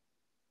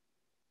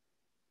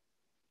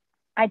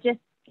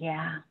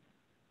 Yeah.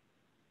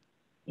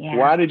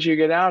 Why did you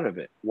get out of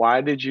it? Why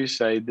did you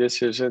say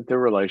this isn't the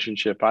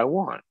relationship I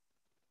want?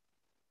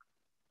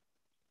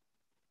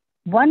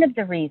 One of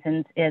the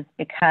reasons is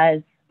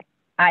because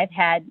I've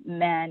had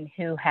men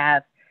who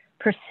have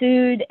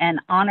pursued and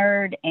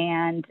honored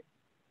and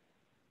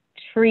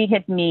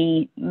treated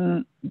me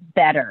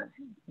better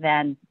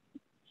than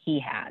he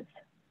has.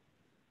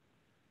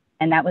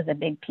 And that was a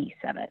big piece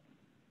of it.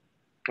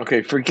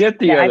 Okay, forget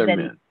the other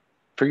men.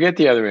 Forget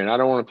the other men. I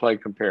don't want to play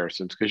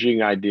comparisons because you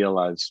can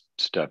idealize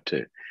stuff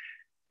too.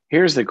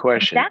 Here's the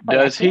question.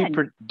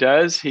 Exactly.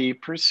 Does he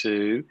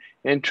pursue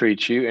and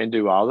treat you and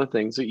do all the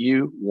things that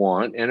you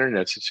want and are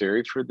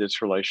necessary for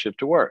this relationship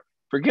to work?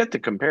 Forget the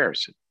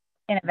comparison.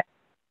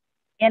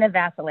 In a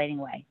vacillating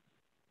way.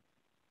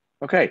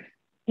 Okay.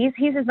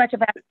 He's as much a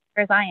vacillator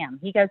as I am.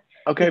 He goes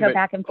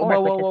back and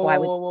forth, which is why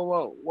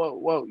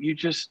whoa. You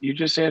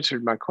just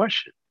answered my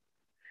question.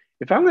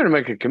 If I'm going to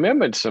make a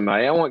commitment to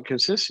somebody, I want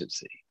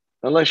consistency.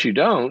 Unless you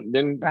don't,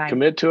 then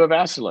commit to a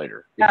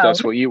vacillator if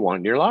that's what you want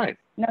in your life.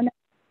 No.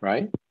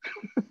 Right?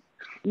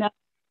 No.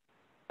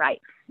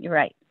 Right. You're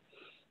right.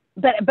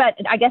 But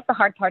I guess the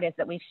hard part is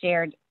that we've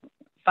shared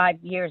 5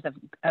 years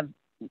of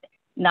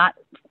not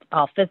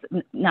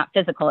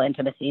physical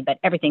intimacy, but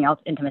everything else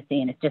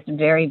intimacy. And it's just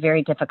very,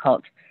 very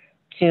difficult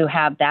to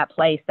have that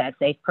place, that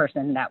safe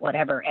person, that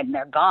whatever, and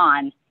they're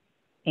gone.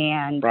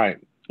 And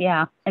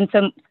yeah. And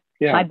so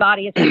my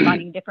body is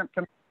responding different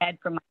from my head,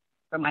 from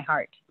my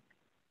heart.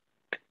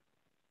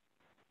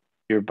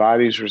 Your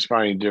body's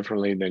responding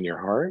differently than your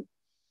heart?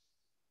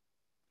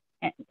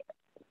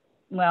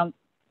 Well,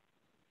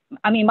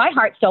 I mean, my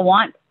heart still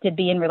wants to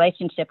be in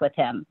relationship with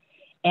him,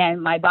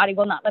 and my body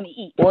will not let me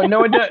eat. Well,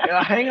 no, it does.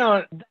 Hang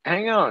on.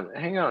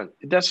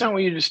 That's not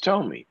what you just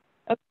told me.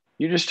 Okay.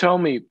 You just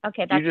told me.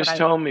 Okay,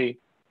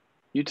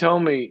 you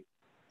told me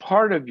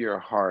part of your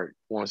heart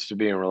wants to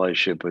be in a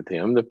relationship with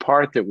him, the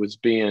part that was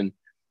being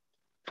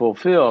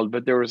fulfilled,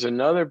 but there was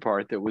another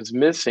part that was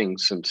missing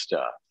some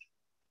stuff.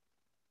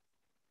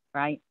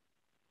 Right.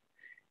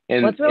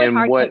 And it's really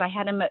hard because I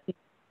had him.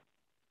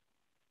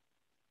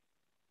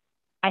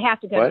 I have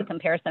to go to the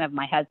comparison of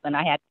my husband.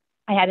 I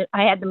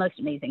had the most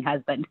amazing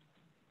husband,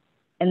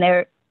 and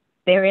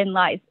therein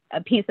lies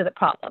a piece of the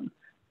problem.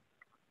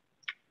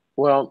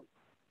 Well,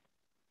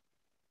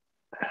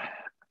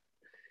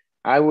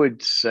 I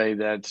would say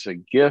that's a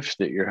gift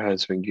that your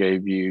husband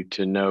gave you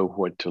to know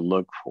what to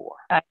look for.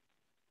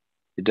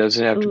 It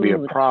doesn't have to be a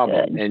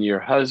problem. And your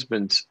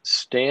husband's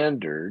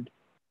standard,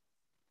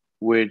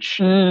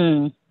 which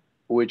I'm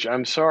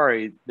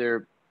sorry,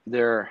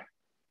 there's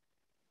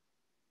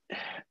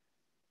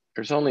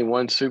only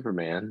one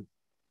Superman,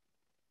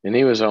 and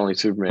he was only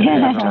Superman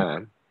half the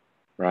time,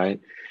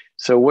 right?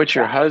 So what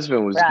your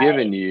husband was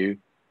giving you,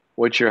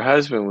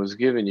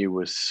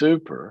 was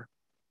super,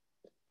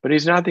 but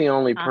he's not the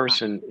only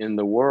person in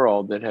the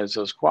world that has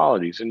those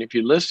qualities. And if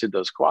you listed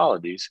those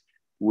qualities,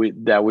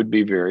 that would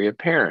be very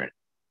apparent.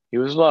 He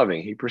was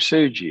loving. He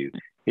pursued you.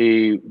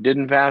 He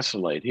didn't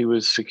vacillate. He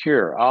was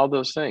secure. All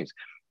those things.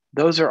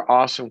 Those are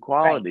awesome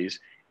qualities.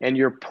 Right. And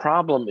your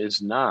problem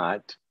is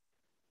not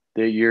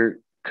that you're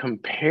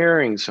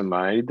comparing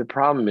somebody. The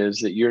problem is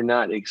that you're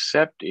not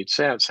accepting. It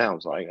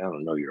sounds like, I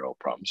don't know your old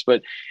problems,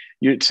 but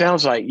it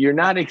sounds like you're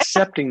not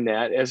accepting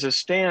that as a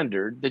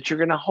standard that you're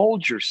going to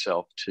hold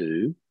yourself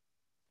to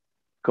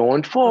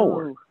going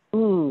forward.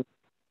 Ooh.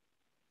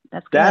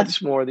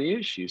 That's more the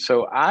issue.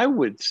 So I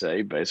would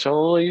say, based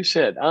on what you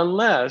said,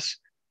 unless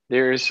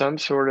there is some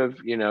sort of,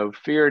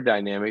 fear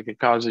dynamic that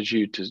causes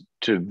you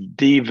to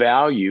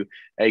devalue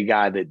a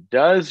guy that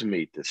does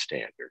meet the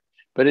standard.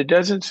 But it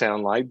doesn't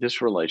sound like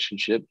this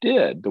relationship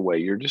did the way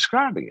you're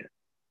describing it.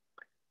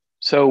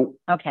 So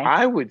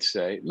I would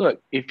say,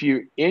 look, if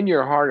you, in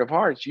your heart of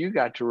hearts, you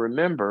got to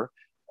remember,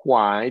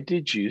 why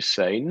did you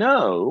say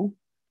no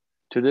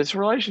to this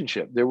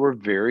relationship? There were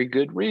very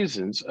good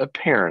reasons,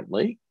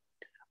 apparently,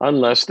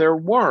 unless there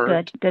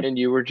weren't, good. And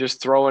you were just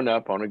throwing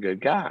up on a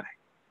good guy.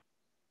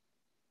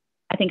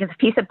 I think it's a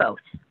piece of both.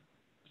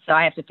 So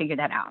I have to figure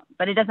that out.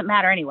 But it doesn't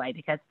matter anyway,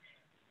 because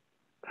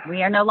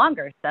we are no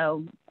longer.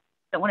 So I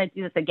don't want to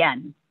do this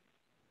again.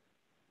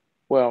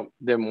 Well,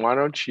 then why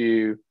don't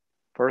you,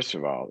 first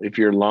of all, if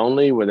you're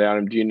lonely without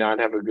him, do you not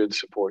have a good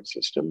support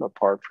system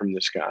apart from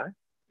this guy?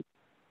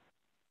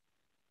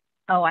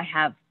 Oh, I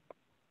have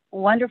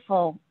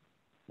wonderful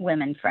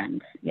women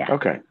friends. Yeah.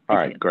 Okay. All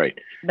right. Great.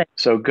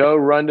 So go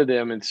run to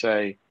them and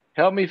say,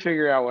 help me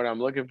figure out what I'm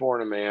looking for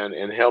in a man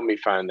and help me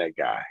find that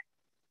guy.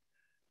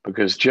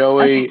 Because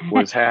Joey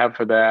was half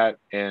of that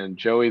and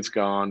Joey's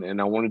gone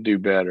and I want to do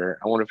better.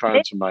 I want to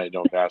find somebody I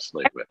don't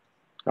vacillate with.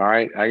 All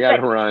right. I got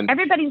to run.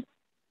 Everybody's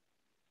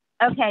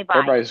okay. Bye.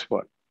 Everybody's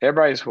what?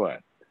 Everybody's what?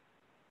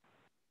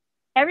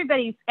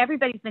 Everybody's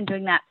been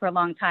doing that for a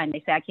long time.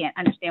 They say, I can't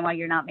understand why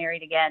you're not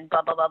married again,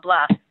 blah, blah, blah,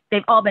 blah.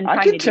 They've all been trying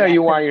to do that. I can tell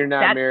you why you're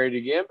not married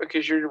again,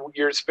 because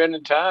you're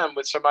spending time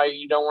with somebody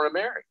you don't want to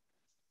marry.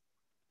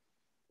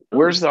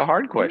 Where's the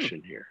hard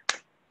question here?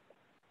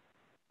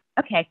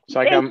 Okay. It's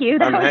like Thank you.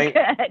 That was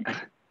good.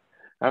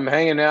 I'm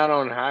hanging out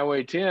on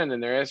Highway 10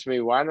 and they're asking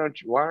me, why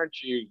aren't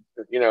you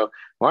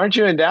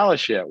in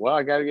Dallas yet? Well,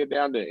 I got to get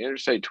down to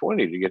Interstate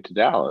 20 to get to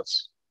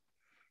Dallas,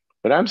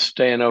 but I'm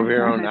staying over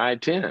here on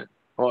I-10.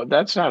 Well,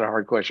 that's not a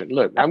hard question.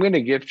 Look, I'm going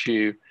to gift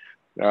you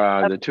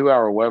the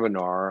 2-hour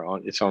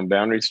webinar it's on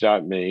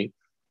boundaries.me.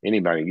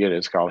 Anybody can get it.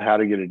 It's called How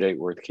to Get a Date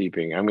Worth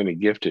Keeping. I'm going to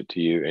gift it to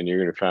you and you're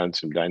going to find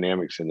some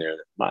dynamics in there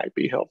that might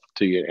be helpful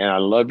to you. And I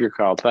love your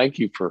call. Thank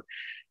you for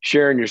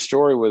sharing your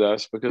story with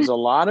us, because a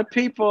lot of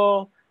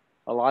people,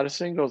 a lot of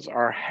singles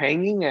are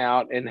hanging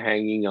out and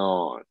hanging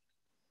on.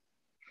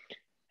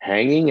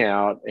 Hanging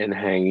out and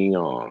hanging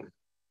on.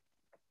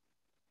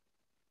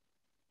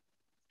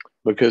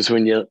 Because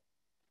when you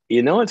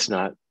know it's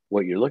not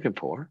what you're looking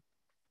for.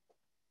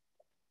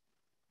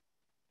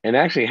 And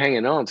actually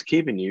hanging on is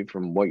keeping you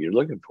from what you're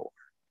looking for.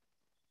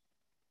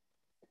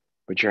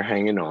 But you're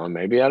hanging on,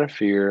 maybe out of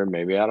fear,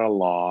 maybe out of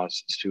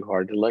loss. It's too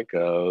hard to let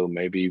go,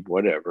 maybe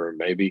whatever,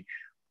 maybe.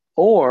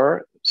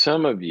 Or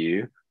some of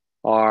you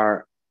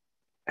are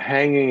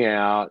hanging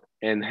out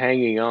and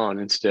hanging on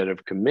instead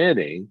of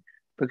committing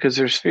because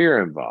there's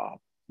fear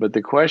involved. But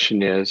the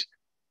question is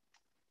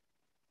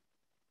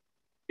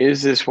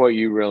this what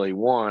you really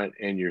want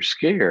and you're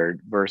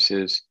scared,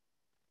 versus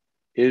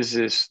is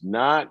this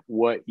not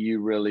what you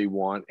really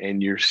want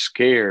and you're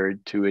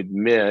scared to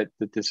admit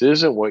that this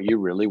isn't what you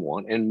really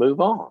want and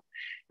move on?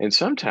 And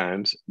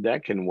sometimes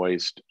that can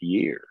waste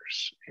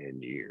years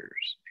and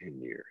years and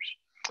years.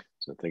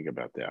 So think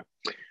about that.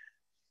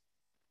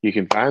 You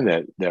can find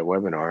that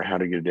webinar, How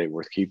to Get a Date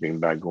Worth Keeping,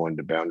 by going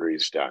to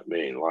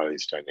boundaries.me. And a lot of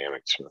these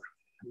dynamics are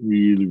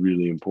really,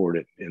 really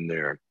important in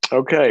there.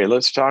 Okay,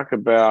 let's talk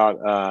about,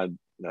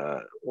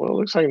 it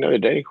looks like another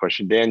dating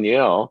question.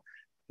 Danielle,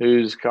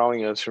 who's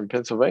calling us from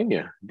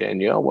Pennsylvania.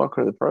 Danielle,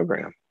 welcome to the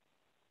program.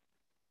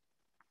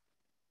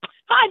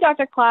 Hi,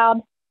 Dr.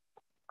 Cloud.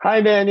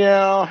 Hi,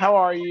 Danielle. How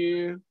are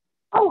you?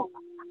 Oh,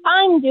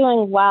 I'm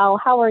doing well.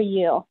 How are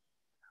you?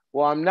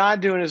 Well, I'm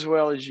not doing as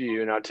well as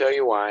you, and I'll tell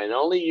you why. And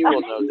only you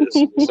will know this.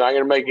 It's not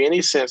going to make any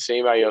sense to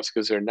anybody else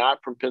because they're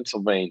not from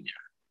Pennsylvania.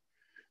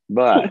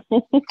 But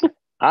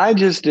I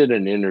just did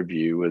an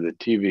interview with a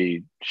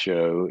TV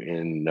show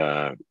in,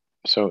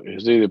 so it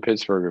was either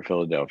Pittsburgh or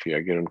Philadelphia.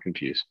 I get them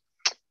confused.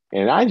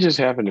 And I just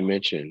happened to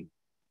mention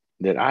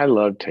that I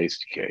love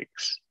Tasty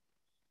Cakes.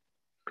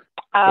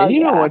 Oh, and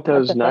you know what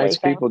those nice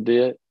people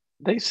did?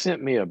 They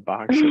sent me a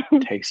box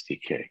of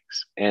Tasty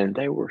Cakes, and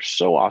they were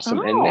so awesome.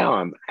 Oh. And now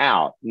I'm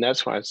out. And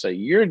that's why I say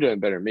you're doing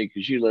better than me,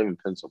 because you live in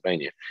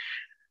Pennsylvania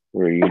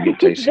where you can get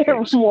Tasty They're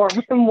Cakes.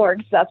 They're more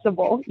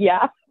accessible.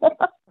 Yeah.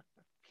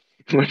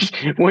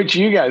 which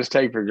you guys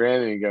take for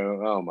granted and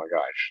go, oh my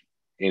gosh.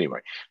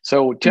 Anyway,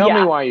 so tell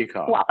me why you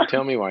called. Well,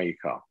 tell me why you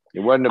called. It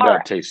wasn't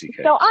about Tasty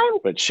Cakes. So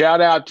but shout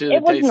out to the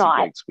Tasty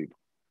Cakes people.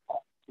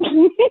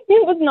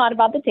 It was not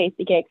about the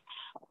Tasty Cakes.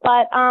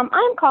 But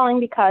I'm calling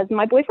because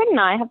my boyfriend and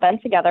I have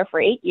been together for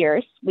 8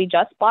 years. We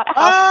just bought a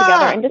house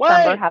together in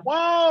December.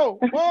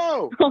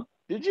 Whoa.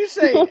 Did you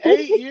say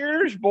 8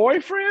 years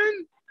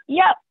boyfriend?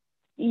 Yep.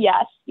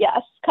 Yes.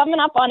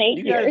 Coming up on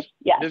 8 years.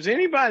 Yes. Does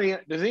anybody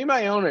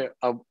own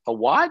a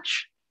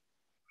watch?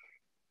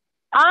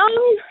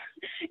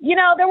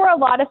 There were a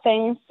lot of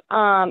things.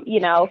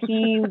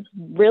 He's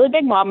really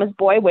big mama's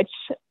boy, which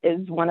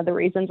is one of the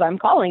reasons I'm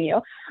calling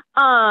you.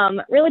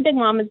 Really big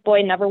mama's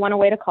boy, never went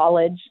away to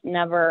college,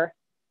 never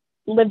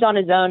lived on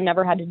his own,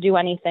 never had to do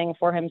anything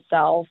for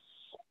himself.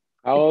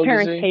 How old his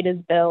parents is he? Paid his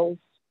bills.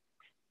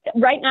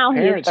 Right now, he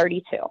is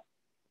 32.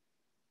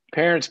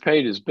 Parents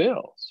paid his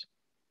bills?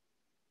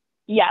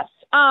 Yes.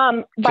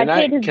 Can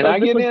I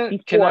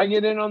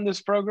get in on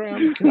this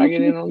program? Can I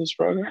get in on this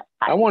program?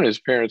 I want his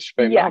parents to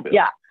pay my bills.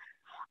 Yeah.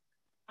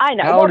 I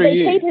know. How old are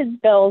you? They paid his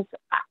bills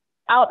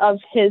out of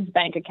his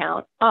bank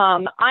account.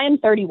 I am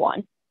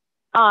 31.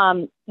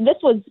 This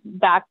was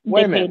back.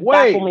 Wait a minute.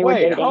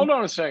 Wait. Hold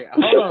on a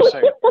second.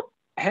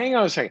 Hang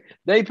on a second.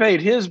 They paid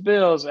his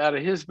bills out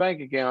of his bank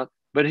account,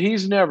 but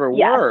he's never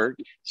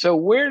worked. So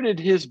where did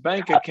his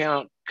bank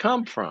account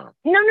come from?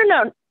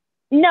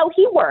 No,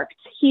 he worked.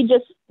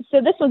 So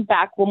this was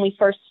back when we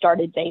first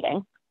started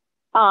dating.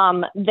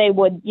 They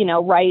would,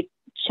 write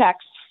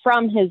checks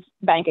from his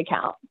bank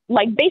account.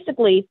 Like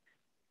basically,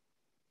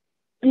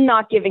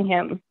 not giving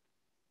him,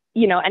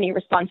 you know, any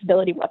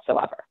responsibility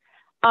whatsoever.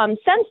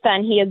 Since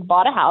then, he has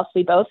bought a house.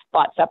 We both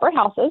bought separate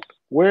houses.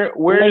 Where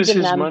does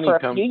his money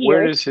come?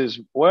 Where does his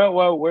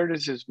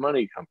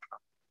money come from?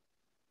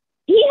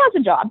 He has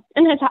a job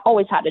and has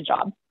always had a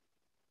job.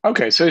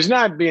 Okay, so he's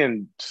not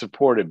being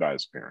supported by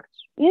his parents.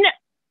 No.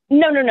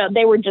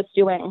 They were just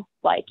doing,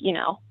 like, you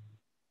know,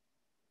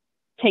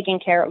 taking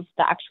care of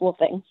the actual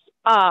things.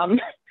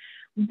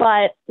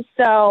 But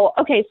so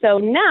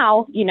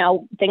now, you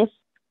know, things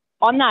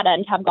on that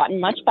end have gotten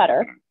much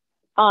better.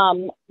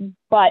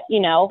 But, you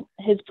know,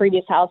 his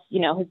previous house, you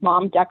know, his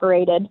mom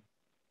decorated,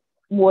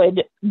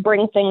 would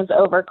bring things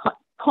over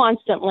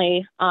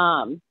constantly,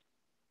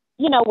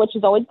 you know, which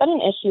has always been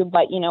an issue.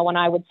 But, you know, when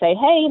I would say,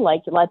 hey,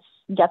 like, let's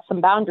get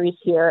some boundaries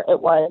here, it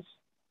was,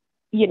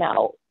 you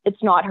know,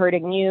 it's not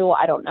hurting you.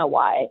 I don't know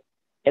why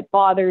it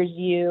bothers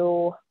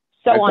you.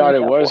 So I on thought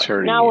and it so was forth.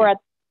 hurting now you. We're at.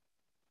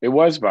 It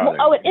was bothering.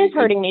 Well, it is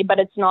hurting me, but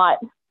it's not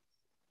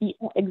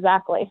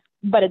exactly.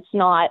 But it's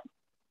not,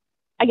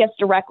 I guess,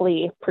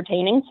 directly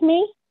pertaining to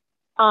me.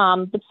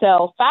 But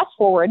so fast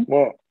forward.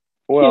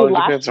 Well, it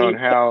depends on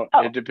how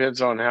it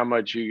depends on how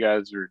much you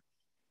guys are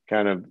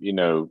kind of, you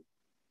know,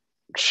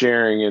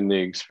 sharing in the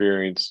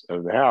experience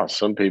of the house.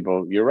 Some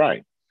people, you're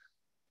right.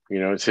 You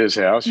know, it's his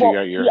house. You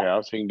got your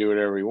house. He can do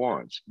whatever he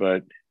wants.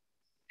 But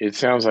it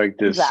sounds like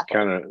this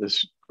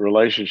this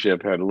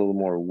relationship had a little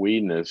more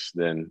weedness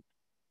than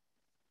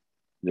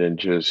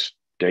just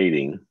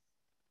dating,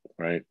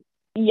 right?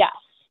 Yes,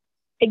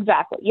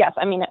 exactly. Yes,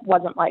 I mean, it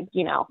wasn't like,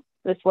 you know,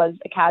 this was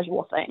a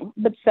casual thing.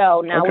 But so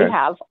now we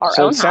have our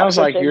own house.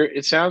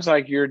 It sounds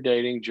like you're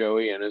dating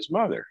Joey and his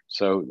mother.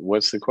 So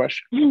what's the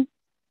question?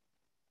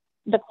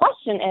 The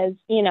question is,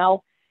 you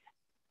know,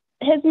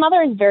 his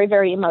mother is very,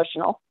 very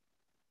emotional.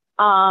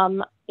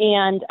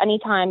 And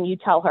anytime you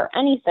tell her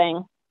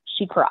anything,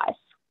 she cries.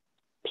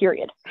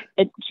 Period.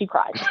 She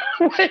cries.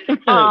 Wait a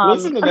minute.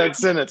 Listen to that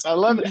sentence. I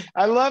love it.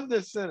 I love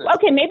this sentence.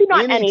 Okay, maybe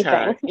not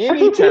anything.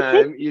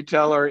 Anytime you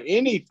tell her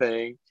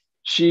anything,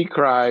 she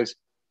cries.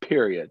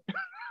 Period.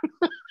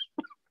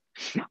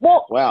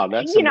 Well, wow,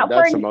 that's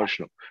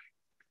emotional.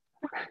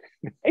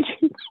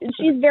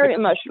 She's very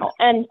emotional,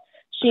 and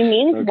she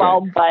means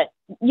well. But,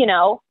 you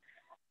know,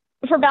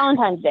 for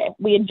Valentine's Day,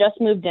 we had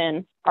just moved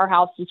in. Our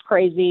house was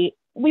crazy.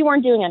 We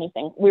weren't doing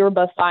anything. We were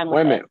both fine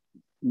with it.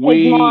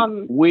 Wait a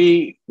minute.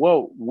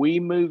 We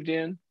moved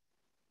in?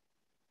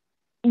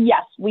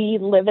 Yes, we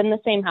live in the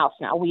same house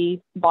now.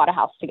 We bought a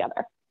house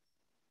together.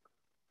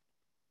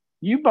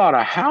 You bought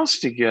a house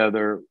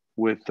together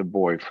with the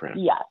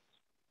boyfriend?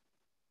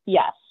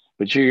 Yes.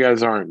 But you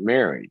guys aren't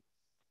married.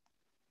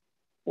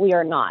 We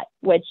are not,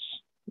 which...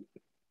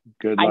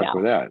 Good luck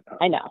with that.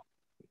 I know.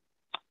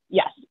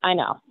 Yes, I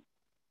know.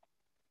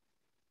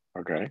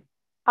 Okay.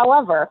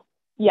 However,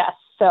 yes.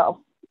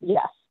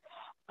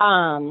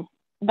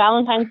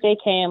 Valentine's Day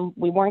came.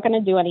 We weren't going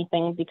to do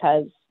anything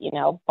because, you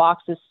know,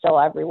 boxes still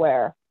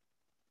everywhere.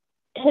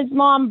 His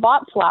mom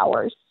bought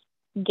flowers,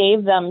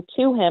 gave them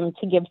to him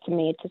to give to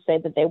me to say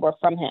that they were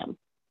from him.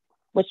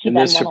 Which he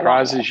then this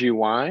surprises you.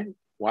 Why?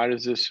 Why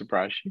does this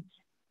surprise you?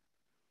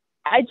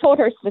 I told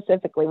her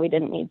specifically we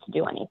didn't need to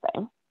do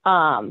anything.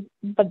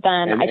 But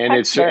then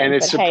it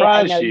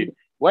surprised you.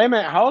 Wait a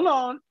minute, hold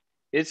on.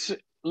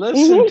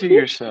 Listen to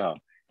yourself.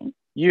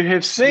 You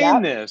have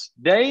seen this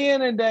day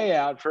in and day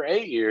out for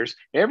 8 years.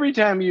 Every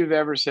time you've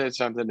ever said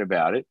something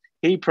about it,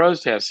 he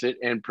protests it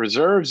and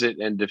preserves it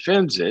and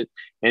defends it.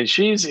 And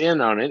she's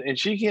in on it. And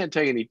she can't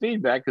take any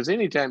feedback because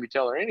anytime you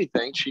tell her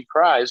anything, she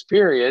cries,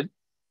 period.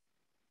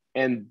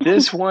 And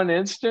this one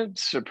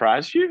instance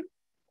surprised you?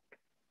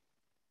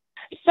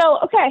 So,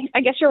 okay,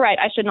 I guess you're right.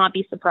 I should not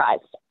be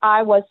surprised.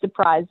 I was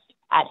surprised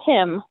at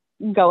him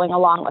going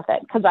along with it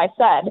because I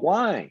said,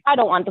 why? I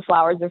don't want the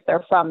flowers if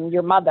they're from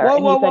your mother.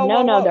 And he said,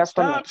 no, they're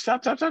from me.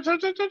 Stop.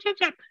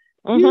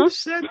 You've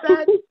said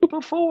that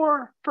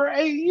before for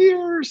 8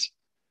 years.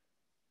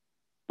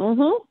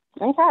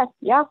 Okay,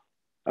 yeah.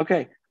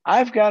 Okay,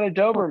 I've got a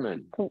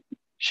Doberman.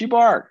 She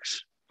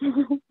barks.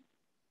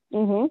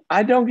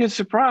 I don't get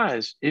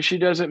surprised if she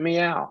doesn't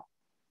meow.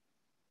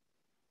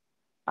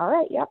 All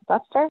right, yep,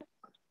 that's fair.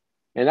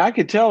 And I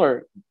could tell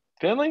her,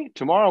 Finley,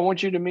 tomorrow I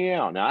want you to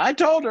meow. Now, I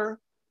told her,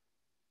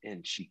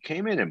 and she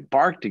came in and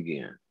barked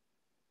again.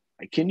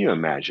 Can you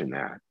imagine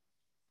that?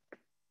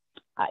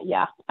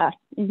 Yeah. All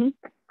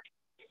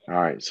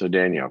right, so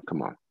Danielle,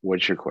 come on.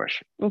 What's your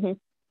question?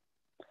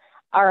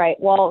 All right,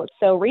 well,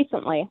 so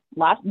recently,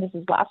 this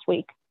is last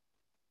week,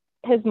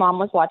 his mom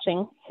was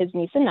watching his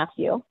niece and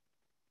nephew.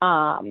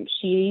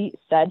 She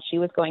said she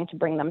was going to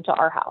bring them to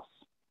our house,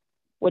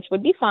 which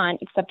would be fine,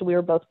 except we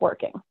were both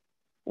working.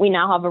 We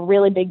now have a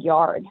really big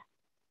yard.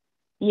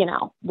 You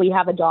know, we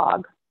have a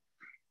dog.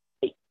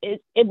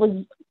 It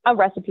was a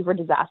recipe for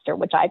disaster,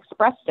 which I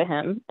expressed to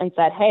him and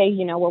said, hey,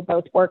 you know, we're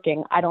both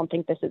working. I don't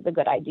think this is a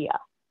good idea.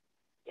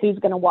 Who's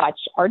going to watch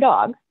our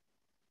dog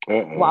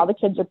while the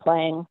kids are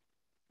playing?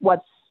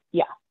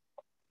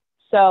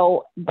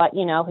 So, but,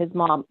 you know, his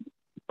mom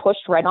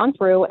pushed right on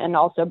through and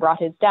also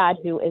brought his dad,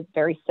 who is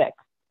very sick.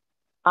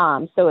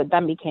 So it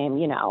then became,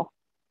 you know,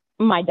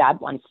 my dad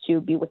wants to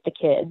be with the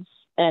kids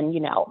and,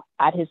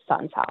 at his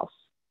son's house.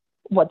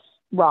 What's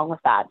wrong with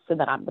that? So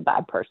that I'm the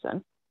bad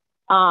person.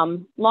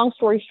 Long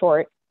story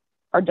short,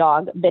 our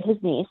dog bit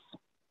his niece.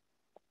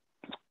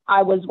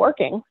 I was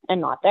working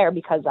and not there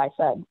because I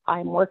said,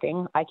 I'm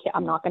working.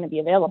 I'm not going to be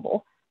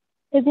available.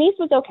 His niece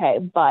was okay,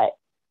 but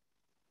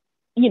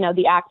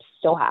the act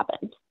still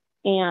happened.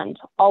 And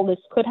all this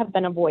could have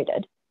been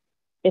avoided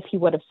if he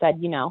would have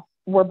said,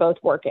 we're both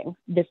working.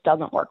 This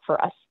doesn't work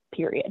for us,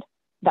 period.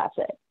 That's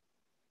it.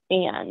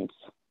 And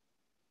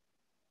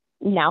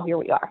now here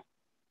we are.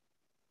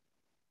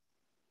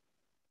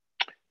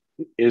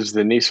 Is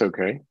the niece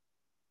okay?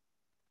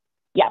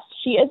 Yes,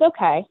 she is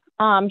okay.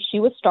 She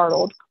was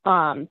startled,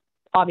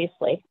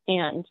 obviously.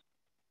 And,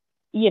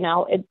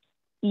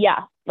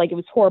 it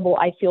was horrible.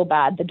 I feel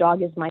bad. The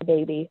dog is my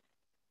baby.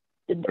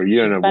 Are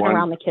you in a been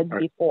around the kids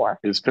before.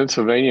 Is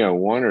Pennsylvania a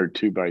 1 or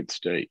 2 bite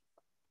state?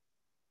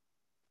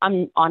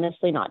 I'm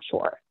honestly not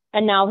sure.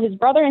 And now his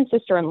brother and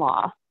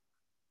sister-in-law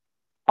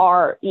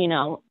are,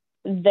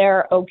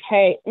 they're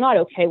okay, not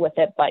okay with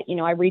it, but,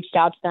 I reached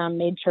out to them,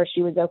 made sure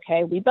she was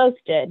okay. We both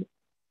did.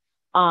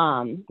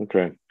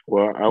 Okay.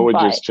 Well, I would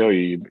just tell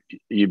you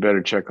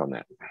better check on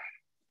that.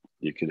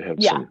 You could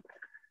have some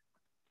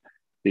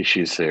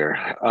issues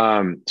there.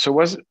 So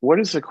what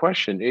is the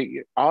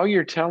question? All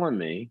you're telling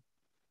me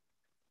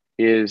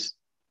is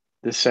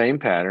the same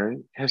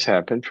pattern has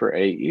happened for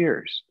 8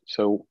 years.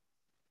 So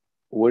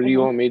what do you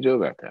want me to do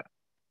about that?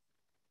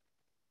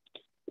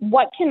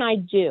 What can I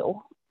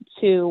do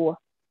to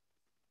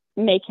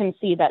make him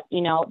see that,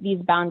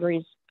 these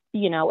boundaries,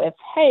 if,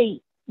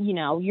 hey,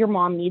 your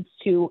mom needs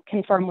to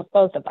confirm with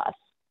both of us,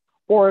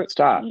 or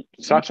stop. You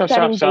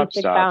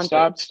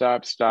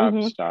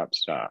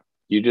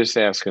just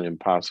ask an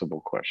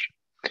impossible question.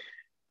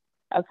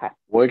 Okay.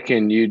 What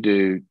can you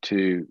do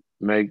to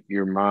make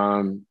your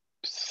mom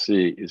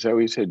see? Is that what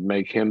you said?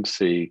 Make him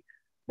see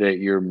that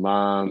your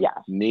mom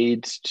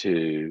needs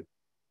to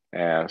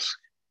ask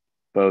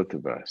both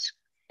of us.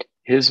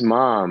 His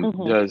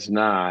mom does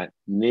not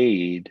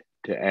need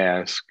to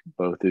ask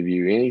both of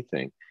you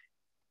anything.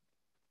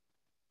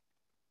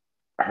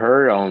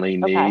 Her only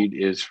need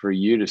is for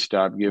you to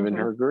stop giving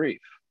her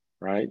grief,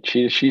 right?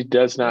 She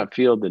does not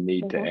feel the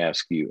need to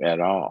ask you at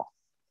all,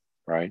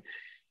 right?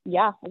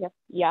 Yeah, I guess,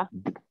 yeah.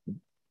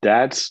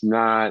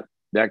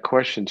 That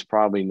question's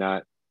probably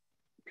not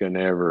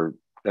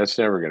that's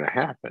never going to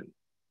happen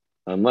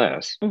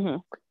unless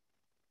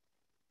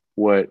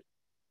what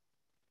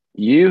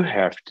you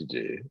have to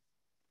do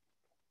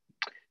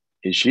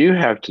is you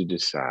have to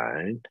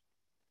decide,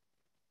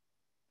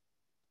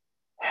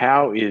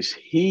 how is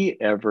he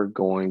ever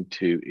going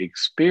to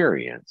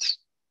experience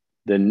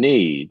the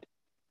need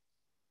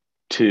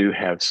to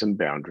have some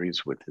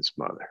boundaries with his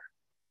mother?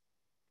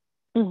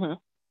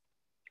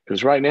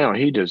 Because right now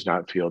he does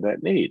not feel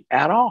that need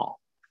at all.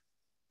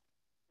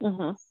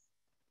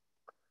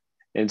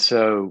 And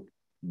so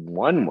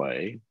one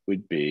way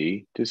would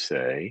be to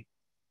say,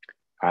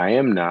 I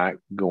am not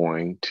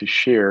going to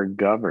share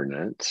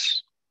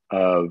governance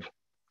of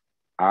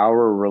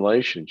our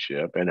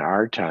relationship and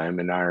our time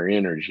and our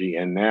energy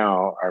and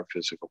now our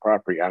physical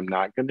property. I'm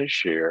not going to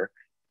share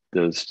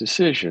those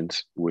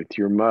decisions with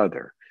your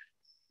mother.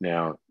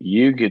 Now,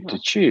 you get to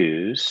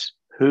choose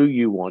who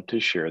you want to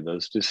share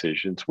those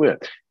decisions with.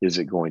 Is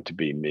it going to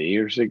be me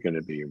or is it going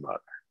to be your mother?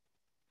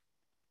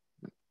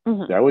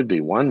 That would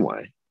be one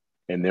way.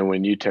 And then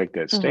when you take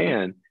that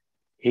stand,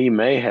 he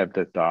may have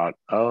the thought,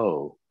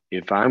 oh,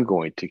 if I'm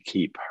going to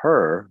keep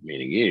her,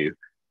 meaning you,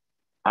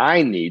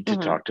 I need to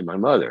talk to my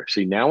mother.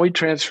 See, now we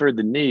transferred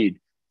the need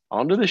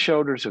onto the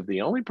shoulders of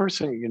the only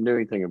person who can do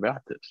anything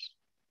about this.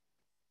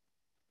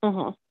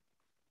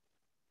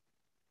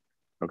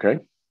 Okay?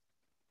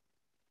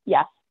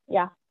 Yeah,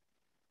 yeah.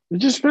 It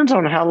just depends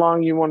on how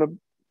long you want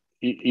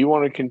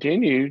to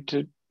continue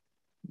to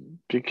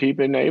keep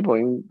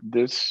enabling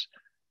this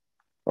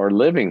or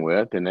living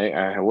with and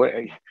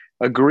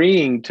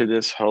agreeing to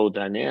this whole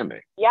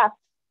dynamic. Yeah.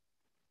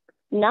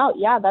 No,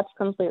 yeah, that's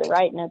completely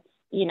right. And it's,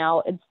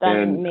 it's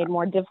been made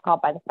more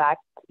difficult by the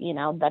fact,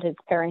 that his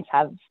parents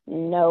have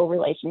no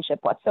relationship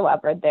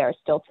whatsoever. They're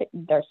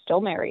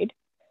still married,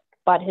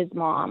 but his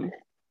mom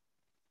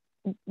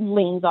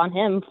leans on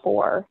him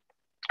for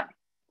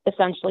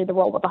essentially the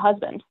role of a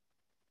husband.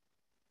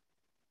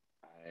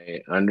 I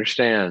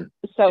understand.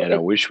 So and I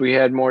wish we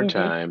had more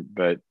time,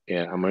 but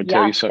I'm going to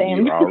tell you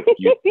something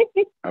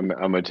I'm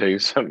going to tell you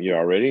something you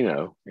already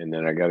know, and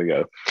then I got to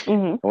go.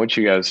 I want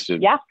you guys to,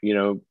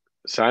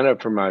 sign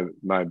up for my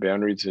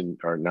boundaries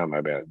or not my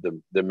boundaries,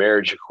 the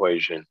marriage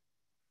equation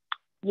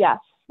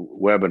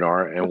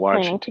webinar and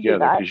watch it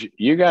together. Because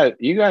you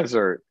guys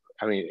are,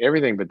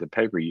 everything but the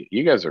paper,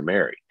 you guys are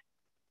married.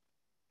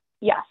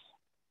 Yes.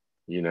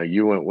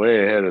 You went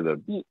way ahead of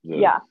the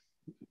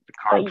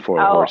cart before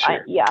the horse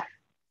here.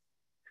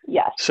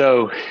 Yes.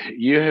 So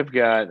you have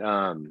got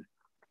and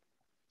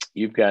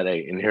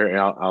here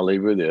I'll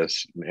leave with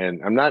this,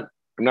 and I'm not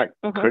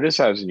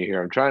criticizing you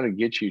here. I'm trying to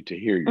get you to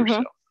hear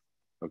yourself.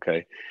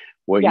 Okay.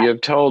 What you have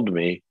told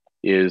me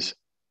is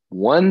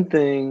one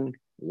thing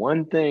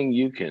one thing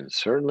you can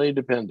certainly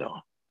depend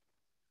on,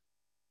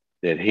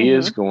 that he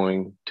is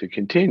going to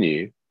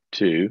continue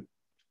to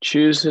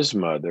choose his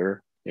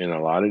mother in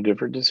a lot of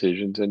different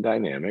decisions and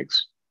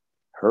dynamics,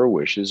 her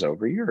wishes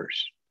over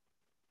yours.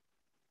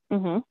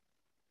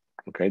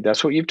 Okay,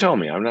 that's what you've told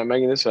me. I'm not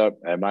making this up.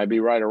 It might be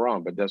right or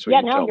wrong, but that's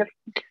what you told me.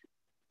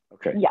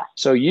 Okay. Yeah.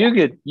 So you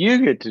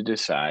get to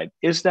decide,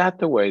 is that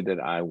the way that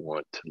I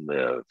want to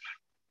live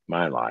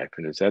my life?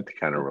 And is that the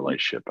kind of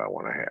relationship I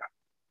want to have?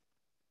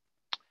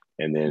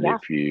 And then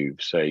if you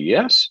say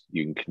yes,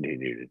 you can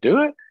continue to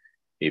do it.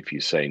 If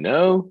you say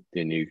no,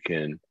 then you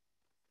can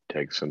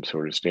take some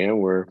sort of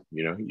stand where,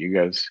 you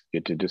guys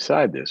get to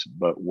decide this.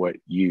 But what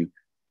you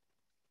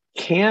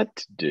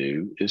can't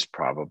do is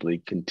probably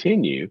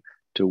continue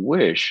to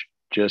wish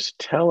just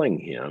telling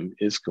him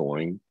is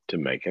going to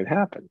make it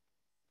happen.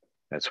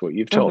 That's what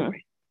you've told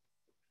me.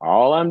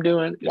 All I'm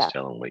doing is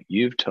telling what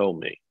you've told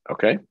me.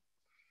 Okay.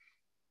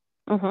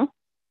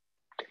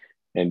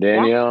 And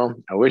Danielle,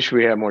 I wish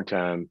we had more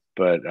time,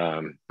 but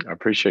I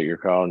appreciate your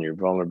call and your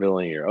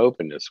vulnerability and your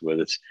openness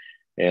with us.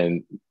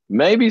 And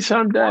maybe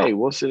someday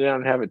we'll sit down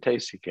and have a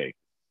tasty cake.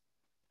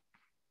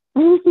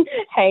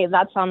 Hey,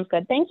 that sounds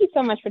good. Thank you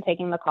so much for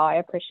taking the call. I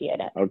appreciate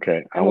it.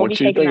 Okay. I want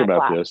you to think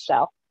about this.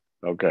 So.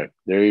 Okay.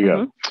 There you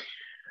go.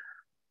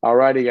 All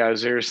righty,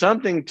 guys. There's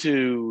something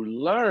to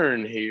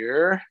learn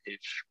here if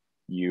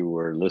you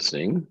were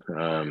listening.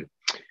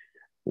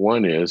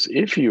 One is,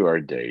 if you are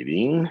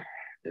dating,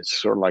 it's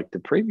sort of like the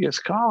previous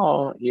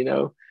call,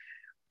 you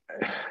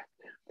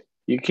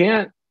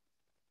can't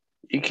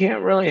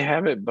really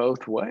have it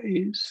both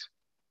ways.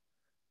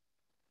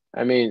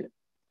 I mean,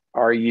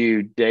 are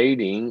you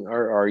dating,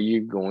 or are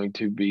you going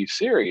to be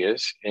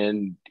serious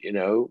and,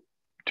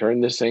 turn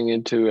this thing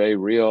into a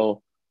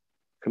real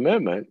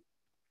commitment?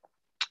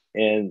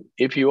 And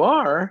if you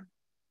are,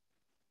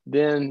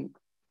 then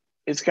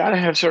it's got to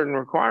have certain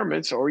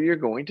requirements, or you're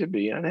going to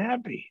be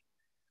unhappy.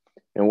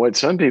 And what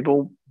some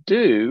people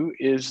do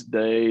is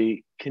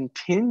they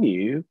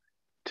continue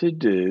to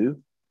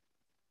do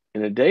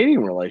in a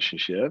dating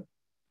relationship,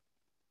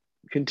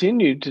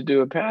 continue to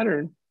do a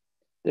pattern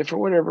that for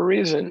whatever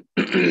reason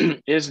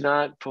is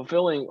not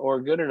fulfilling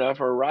or good enough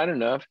or right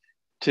enough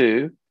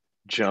to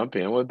jump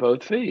in with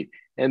both feet.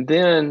 And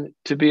then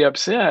to be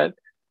upset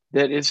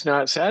that it's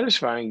not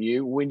satisfying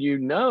you when you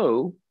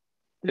know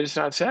that it's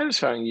not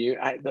satisfying you.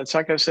 That's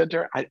like I said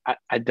to her,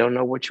 I don't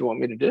know what you want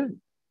me to do.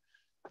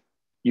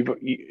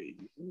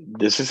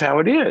 This is how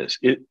it is.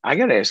 I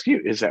got to ask you,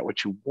 is that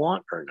what you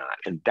want or not?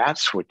 And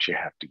that's what you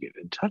have to get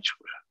in touch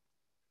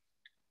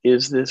with.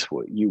 Is this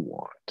what you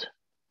want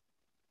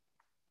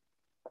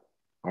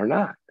or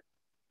not?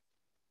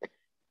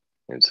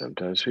 And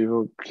sometimes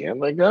people can't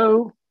let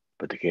go,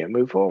 but they can't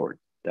move forward.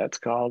 That's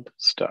called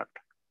stuck.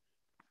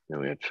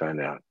 And we have to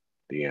find out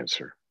the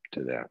answer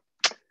to that.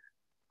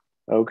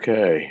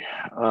 Okay.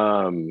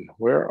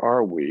 Where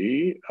are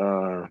we?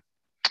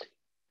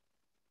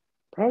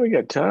 Probably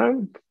got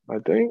time, I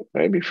think,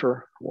 maybe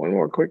for one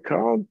more quick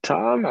call.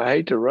 Tom, I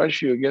hate to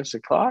rush you against the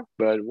clock,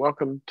 but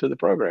welcome to the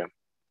program.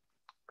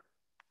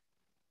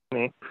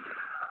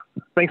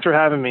 Thanks for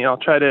having me. I'll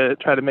try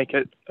to make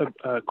it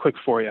quick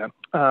for you.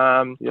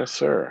 Yes,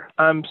 sir.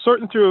 I'm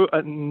sorting through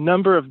a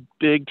number of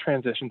big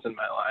transitions in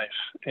my life,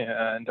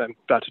 and I'm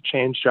about to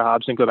change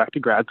jobs and go back to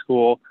grad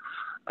school.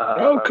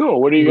 Oh, cool.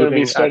 What are you going to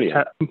be studying?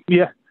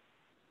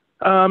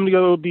 I'm going to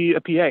go be a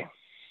PA,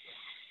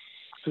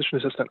 physician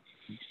assistant.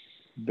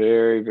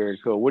 Very, very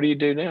cool. What do you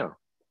do now?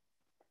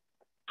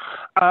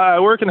 I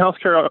work in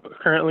healthcare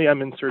currently. I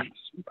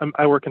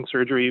work in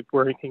surgery,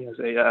 working as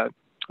a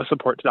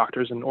support to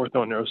doctors in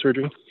ortho and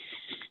neurosurgery.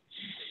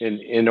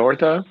 In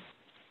ortho?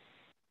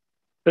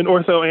 In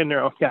ortho and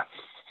neuro, yeah.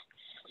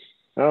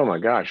 Oh my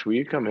gosh, will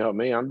you come help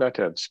me? I'm about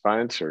to have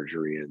spine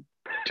surgery in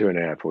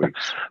 2.5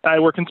 weeks. I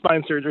work in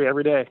spine surgery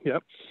every day.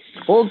 Yep.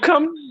 Well,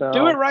 come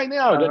do it right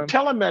now. The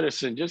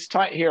telemedicine. Just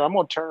here. I'm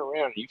going to turn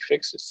around and you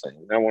fix this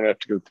thing. I won't have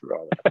to go through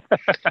all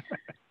that.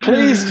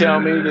 Please tell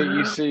me that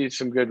you see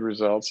some good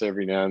results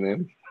every now and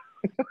then.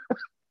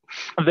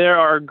 There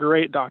are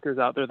great doctors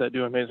out there that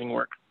do amazing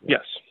work.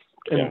 Yes.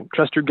 And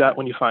trust your gut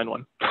when you find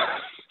one.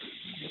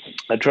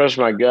 I trust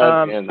my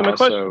gut and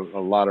also a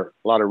lot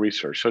of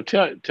research. So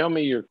tell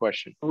me your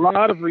question. A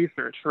lot of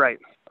research, right.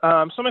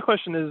 So my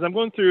question is, I'm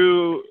going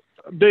through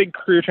a big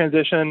career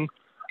transition.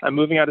 I'm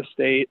moving out of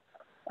state.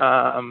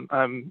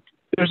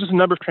 There's just a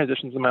number of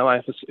transitions in my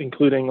life,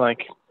 including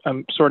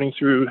I'm sorting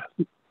through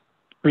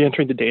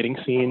re-entering the dating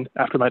scene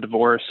after my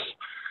divorce.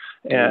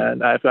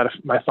 And I've got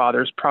my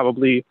father's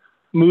probably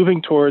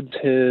moving towards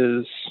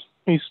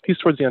he's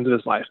towards the end of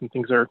his life, and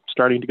things are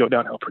starting to go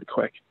downhill pretty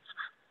quick.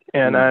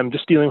 And I'm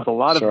just dealing with a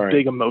lot of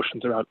big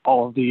emotions about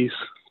all of these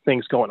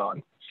things going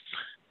on.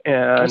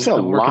 And that's a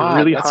I'm working lot.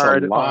 really that's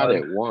hard. A lot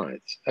at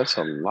once. That's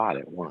a lot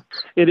at once.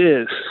 It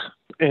is.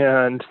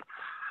 And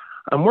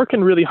I'm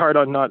working really hard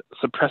on not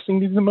suppressing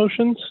these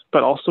emotions,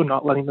 but also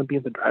not letting them be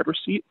in the driver's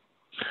seat.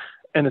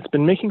 And it's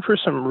been making for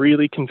some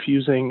really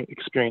confusing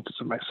experiences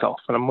of myself.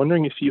 And I'm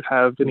wondering if you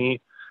have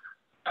any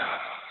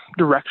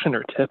direction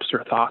or tips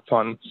or thoughts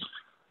on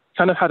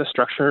kind of how to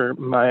structure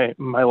my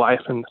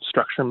life and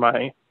structure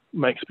my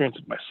experience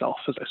with myself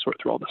as I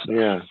sort through all this stuff.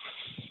 Yeah.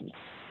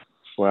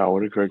 Wow,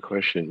 what a great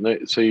question.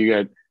 So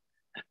you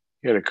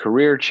got a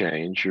career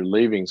change. You're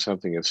leaving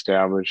something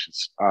established.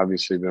 It's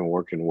obviously been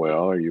working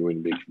well, or you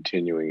wouldn't be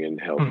continuing in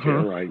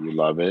healthcare, right? You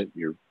love it.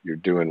 You're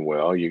doing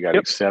well. You got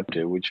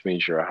accepted, which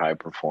means you're a high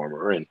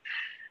performer, and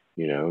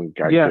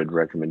got good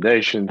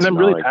recommendations. And I'm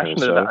really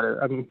passionate about it.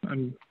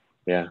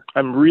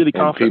 I'm really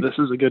confident this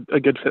is a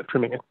good fit for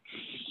me.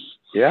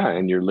 Yeah,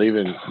 and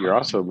you're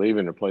also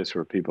leaving a place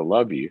where people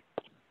love you,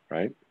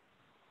 right?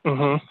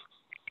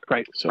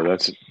 Right. So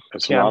that's a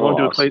I'm lot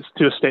going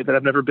to a state that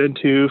I've never been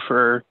to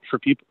for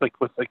people, like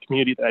with a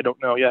community that I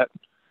don't know yet.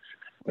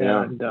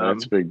 Yeah, and,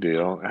 that's a big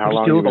deal. How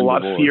long have you been divorced? With a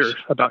lot of fear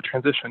about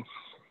transition.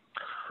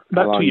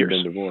 About How long 2 years.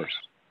 You been divorced?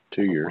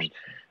 2 years.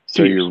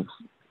 So you're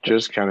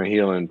just kind of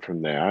healing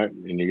from that,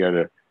 and you got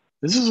to.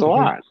 This is a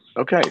lot.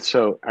 Okay,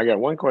 so I got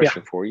one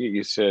question for you.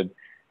 You said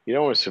you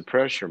don't want to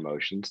suppress your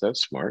emotions.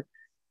 That's smart.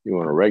 You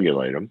want to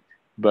regulate them,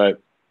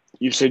 but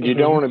you said you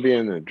don't want to be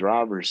in the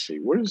driver's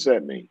seat. What does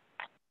that mean?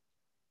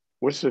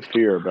 What's the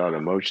fear about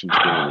emotions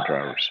being in the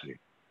driver's seat?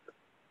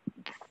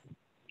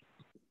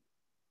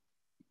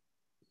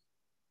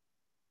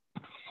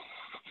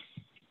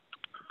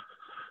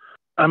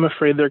 I'm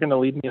afraid they're going to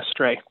lead me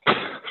astray.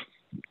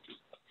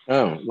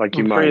 Oh, like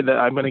I'm afraid that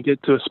I'm going to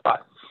get to a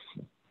spot.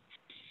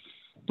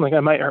 Like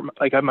I might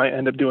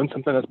end up doing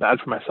something that's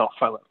bad for myself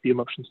if I let the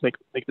emotions make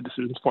the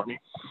decisions for me.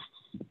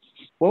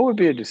 What would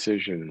be a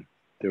decision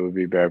that would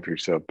be bad for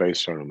yourself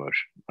based on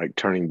emotion? Like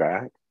turning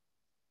back?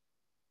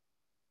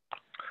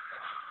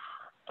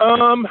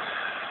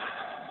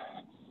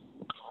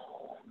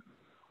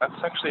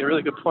 That's actually a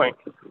really good point.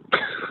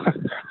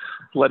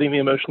 Letting the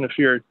emotion of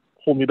fear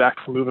hold me back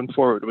from moving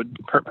forward would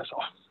hurt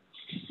myself.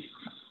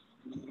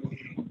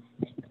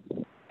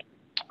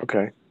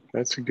 Okay,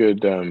 that's a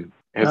good.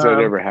 Has that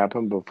ever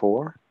happened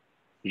before?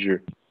 Has you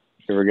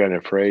ever gotten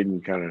afraid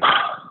and kind of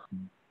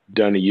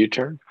done a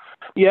U-turn?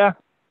 Yeah.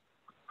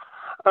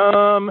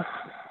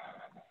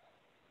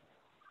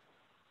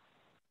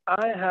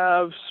 I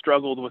have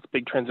struggled with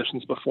big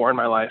transitions before in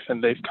my life,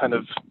 and they've kind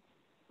of,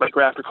 like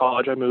right after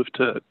college, I moved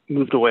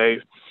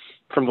away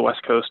from the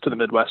West Coast to the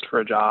Midwest for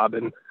a job,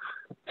 and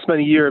spent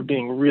a year of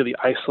being really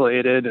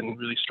isolated and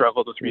really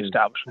struggled with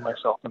reestablishing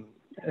myself.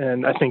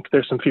 And I think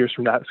there's some fears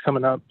from that that's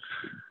coming up.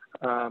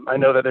 I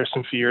know that there's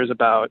some fears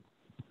about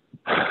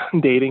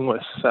dating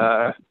with,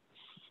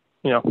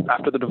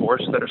 after the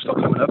divorce that are still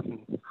coming up.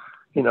 And,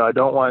 I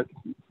don't want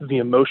the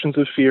emotions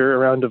of fear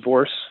around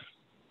divorce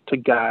to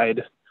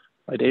guide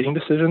my dating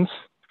decisions.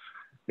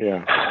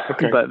 Yeah.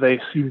 Okay. But they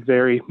seem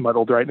very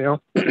muddled right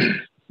now.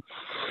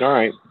 All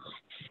right.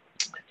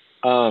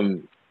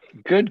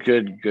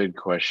 Good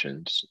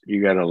questions.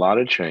 You got a lot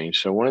of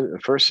change. So the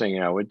first thing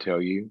I would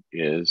tell you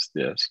is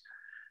this,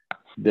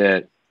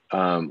 that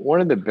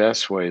one of the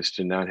best ways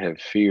to not have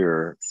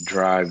fear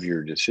drive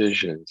your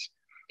decisions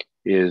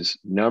is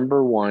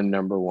number one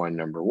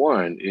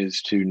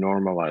is to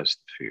normalize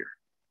the fear.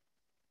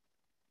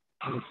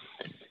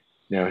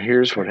 Now,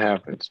 here's what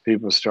happens.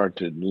 People start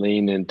to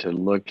lean into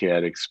look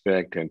at,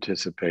 expect,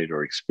 anticipate,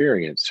 or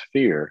experience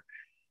fear,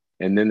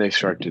 and then they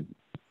start to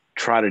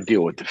try to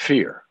deal with the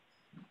fear,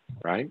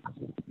 right?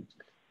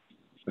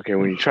 Okay,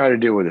 when you try to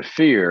deal with a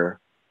fear,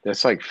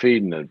 that's like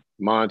feeding a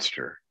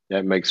monster.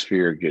 That makes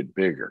fear get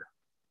bigger.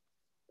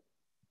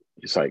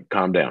 It's like,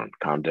 calm down.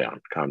 I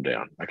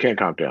can't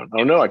calm down.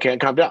 Oh, no, I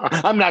can't calm down.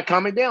 I'm not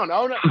calming down.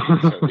 Oh, no.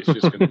 So it's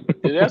just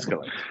it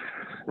escalates.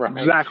 Right.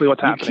 Exactly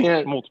what's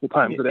happening multiple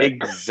times a day.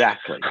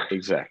 Exactly.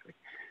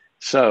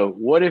 So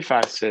what if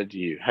I said to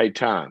you, hey,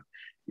 Tom,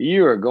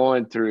 you are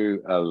going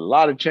through a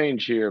lot of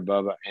change here,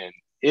 Bubba, and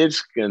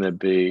it's going to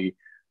be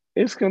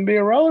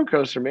a roller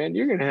coaster, man.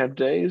 You're going to have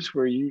days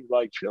where you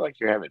feel like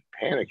you're having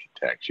panic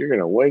attacks. You're going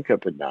to wake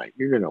up at night.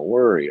 You're going to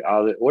worry.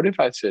 What if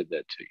I said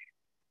that to you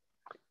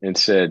and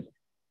said,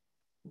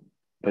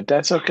 but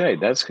that's okay.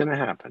 That's going to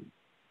happen.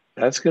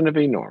 That's going to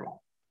be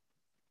normal.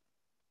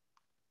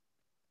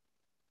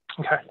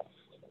 Okay.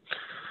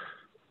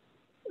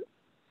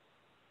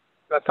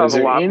 That sounds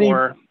a lot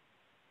more.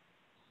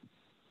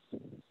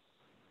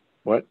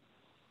 What?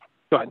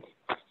 Go ahead.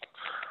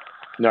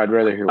 No, I'd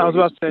rather hear. I was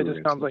about to say,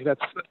 it sounds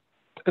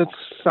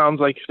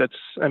like that's.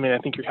 I mean, I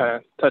think you're kind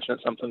of touching on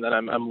something that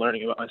I'm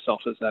learning about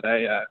myself, is that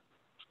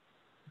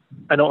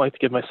I don't like to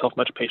give myself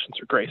much patience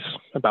or grace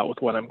about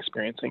with what I'm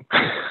experiencing.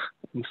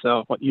 And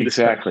so what you just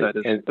said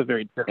is a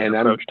very different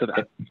approach to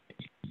that.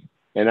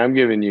 And I'm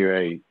giving you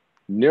a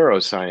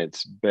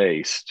neuroscience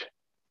based.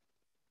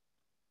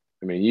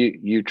 I mean,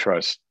 you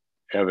trust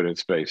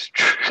evidence-based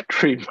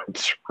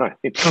treatments, right?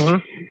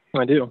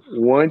 I do.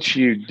 Once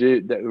you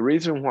did, the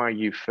reason why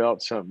you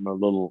felt something a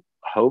little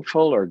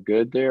hopeful or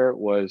good there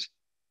was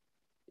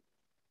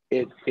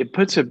it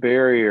puts a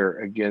barrier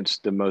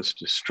against the most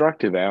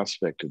destructive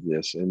aspect of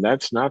this, and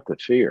that's not the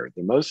fear.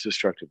 The most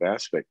destructive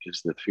aspect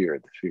is the fear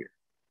of the fear.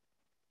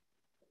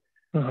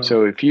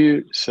 So if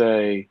you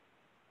say,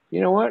 you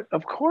know what,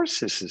 of course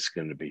this is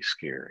going to be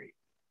scary.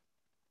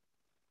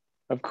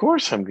 Of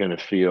course I'm going to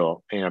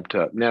feel amped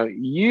up. Now,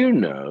 you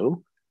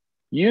know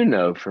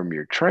from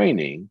your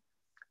training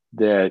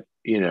that,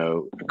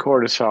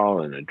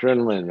 cortisol and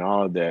adrenaline and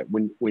all of that,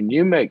 when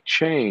you make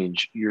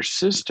change, your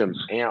system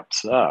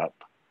amps up.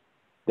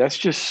 That's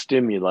just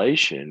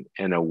stimulation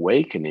and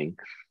awakening.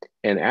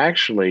 And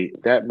actually,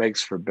 that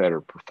makes for better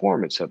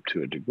performance up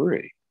to a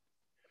degree.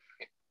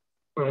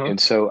 And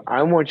so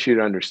I want you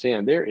to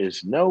understand there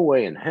is no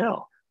way in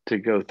hell to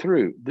go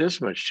through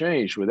this much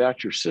change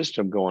without your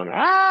system going,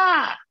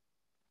 ah.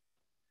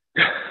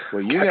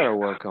 Well, you got to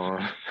work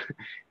on.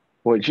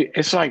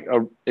 It's like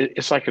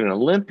an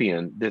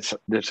Olympian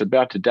that's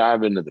about to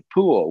dive into the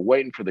pool,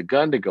 waiting for the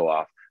gun to go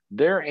off.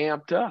 They're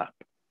amped up.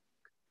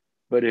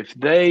 But if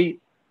they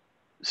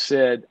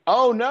said,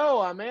 "Oh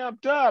no, I'm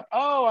amped up.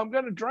 Oh, I'm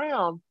going to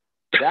drown,"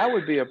 that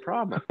would be a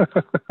problem.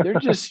 They're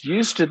just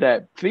used to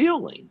that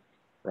feeling,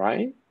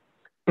 right?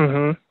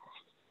 Mm-hmm.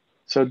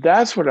 So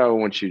that's what I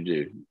want you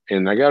to do.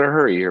 And I got to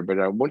hurry here, but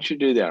I want you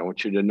to do that. I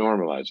want you to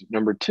normalize it.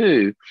 Number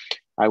 2,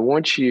 I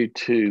want you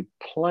to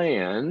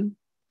plan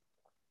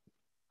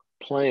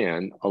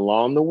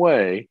along the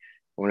way.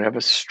 I want to have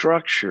a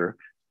structure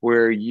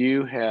where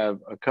you have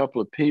a couple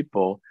of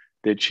people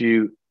that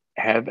you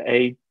have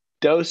a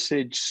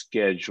dosage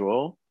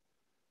schedule.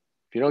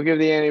 If you don't give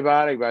the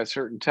antibiotic by a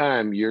certain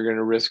time, you're going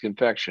to risk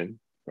infection,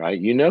 right?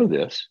 You know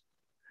this.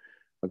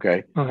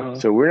 Okay.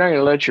 So we're not going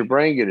to let your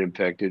brain get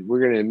infected. We're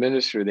going to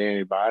administer the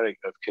antibiotic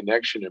of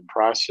connection and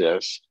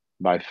process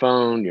by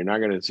phone. You're not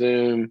going to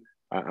Zoom.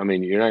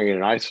 You're not going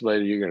to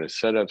isolate it. You're going to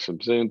set up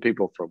some Zoom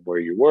people from where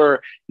you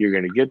were. You're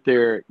going to get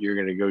there. You're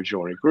going to go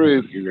join a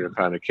group. You're going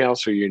to find a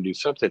counselor. You're going to do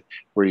something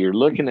where you're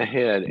looking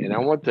ahead. And I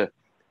want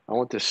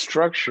the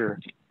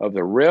structure of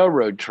the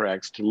railroad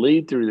tracks to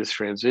lead through this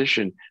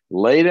transition.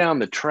 Lay down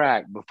the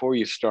track before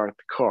you start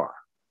the car.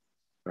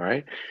 All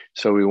right.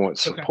 So we want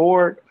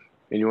support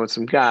and you want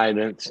some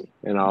guidance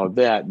and all of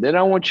that. Then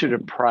I want you to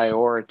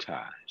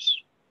prioritize.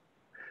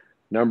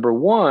 Number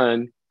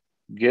 1,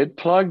 get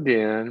plugged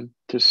in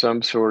to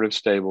some sort of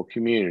stable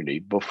community.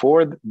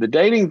 Before the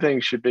dating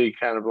thing should be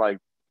kind of like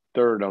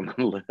 3rd on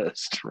the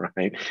list,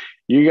 right?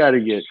 You got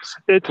to get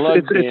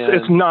plugged in.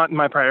 It's not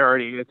my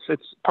priority.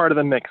 It's part of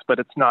the mix, but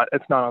it's not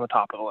on the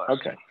top of the list.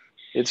 Okay.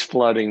 It's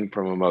flooding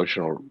from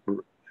emotional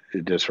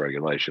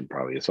dysregulation,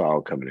 probably. It's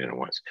all coming in at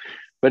once.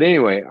 But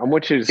anyway, I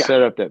want you to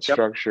set up that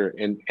structure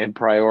and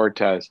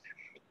prioritize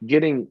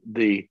getting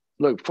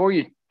before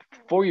you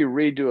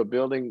redo a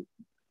building,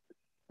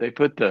 they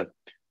put the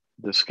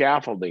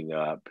scaffolding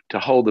up to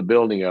hold the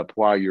building up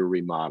while you're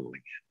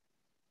remodeling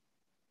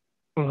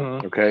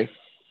it. Okay.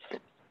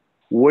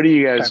 What do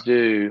you guys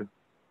do?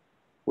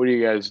 What do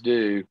you guys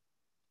do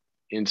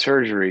in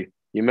surgery?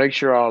 You make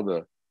sure all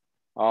the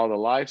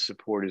life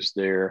support is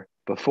there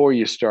before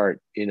you start,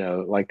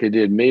 like they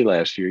did me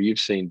last year. You've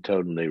seen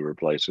total knee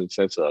replacements.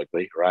 That's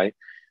ugly, right?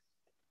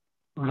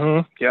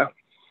 Yeah.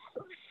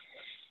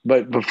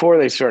 But before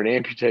they start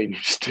amputating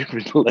your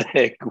stupid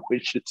leg,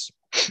 which is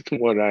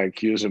what I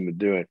accuse them of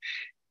doing,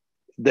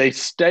 they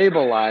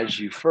stabilize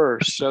you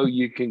first so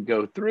you can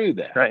go through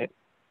that. Right.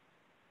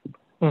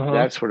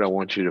 That's what I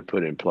want you to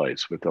put in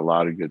place with a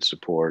lot of good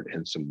support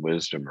and some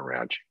wisdom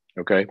around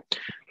you. Okay.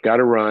 Got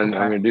to run.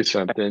 I'm going to do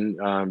something.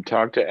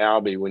 Talk to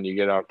Albie when you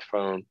get off the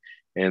phone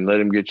and let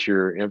him get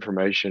your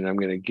information. I'm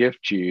going to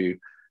gift you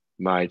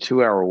my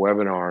 2-hour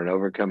webinar on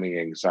overcoming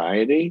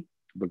anxiety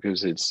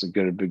because it's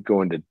going to be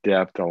going to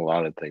depth on a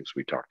lot of things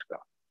we talked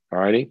about. All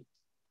righty.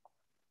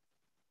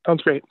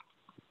 Sounds great.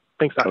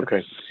 Thanks, Doctor.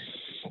 Okay.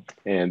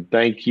 And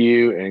thank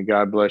you, and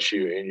God bless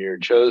you in your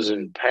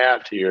chosen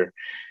path here.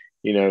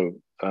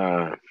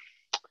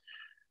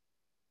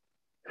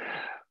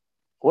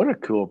 What a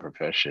cool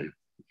profession.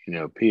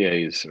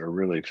 PAs are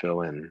really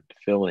filling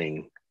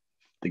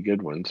the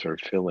good ones are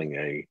filling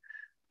a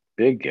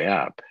big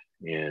gap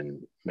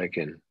in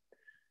making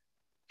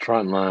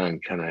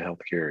frontline kind of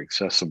healthcare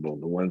accessible.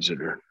 The ones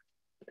that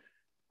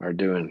are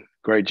doing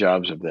great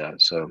jobs of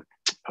that. So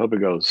hope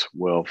it goes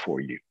well for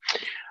you.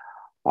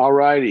 All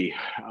righty.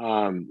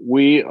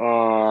 We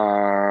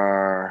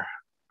are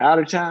out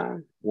of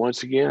time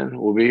once again.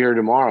 We'll be here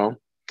tomorrow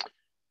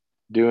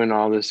doing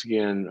all this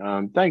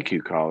again. Thank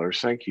you,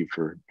 callers. Thank you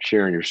for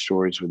sharing your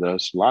stories with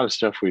us. A lot of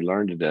stuff we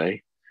learned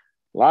today.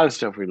 A lot of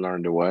stuff we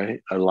learned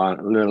I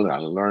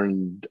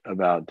learned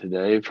about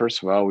today.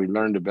 First of all, we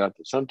learned about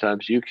that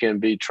sometimes you can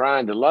be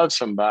trying to love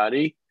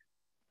somebody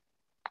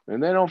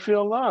and they don't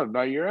feel loved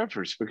by your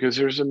efforts because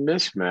there's a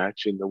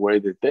mismatch in the way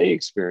that they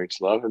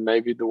experience love and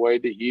maybe the way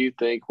that you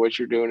think what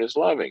you're doing is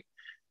loving.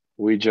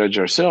 We judge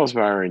ourselves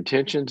by our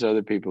intentions.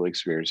 Other people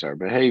experience our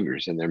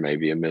behaviors, and there may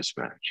be a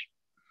mismatch.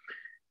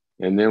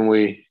 And then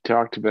we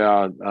talked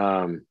about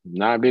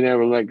not being able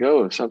to let go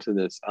of something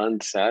that's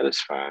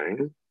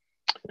unsatisfying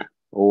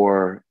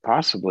or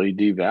possibly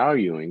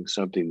devaluing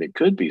something that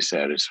could be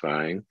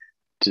satisfying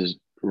to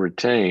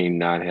retain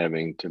not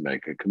having to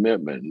make a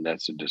commitment. And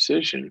that's a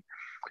decision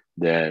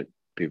that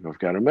people have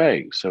got to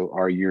make. So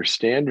are your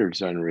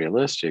standards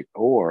unrealistic,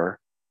 or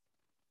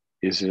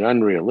is it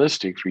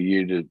unrealistic for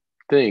you to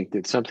think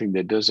that something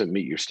that doesn't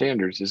meet your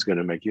standards is going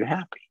to make you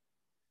happy?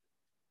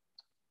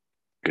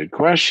 Good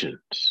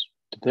questions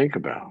to think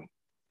about.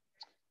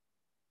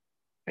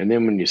 And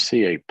then when you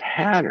see a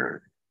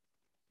pattern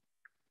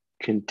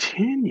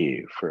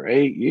continue for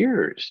 8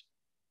 years,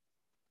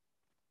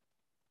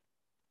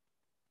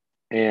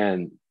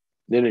 and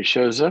then it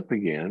shows up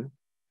again,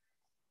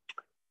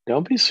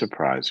 don't be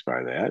surprised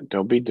by that.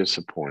 Don't be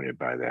disappointed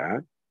by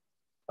that.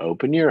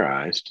 Open your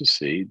eyes to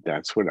see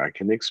that's what I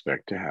can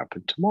expect to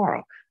happen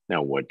tomorrow.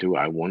 Now, what do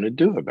I want to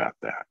do about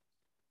that?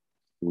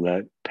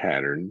 Let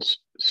patterns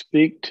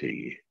speak to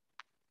you.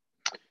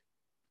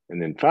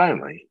 And then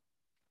finally,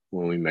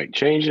 when we make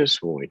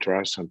changes, when we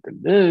try something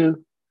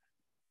new,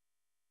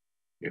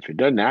 if it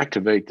doesn't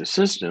activate the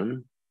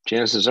system,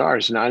 chances are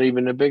it's not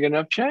even a big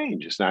enough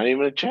change. It's not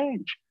even a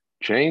change.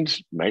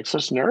 Change makes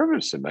us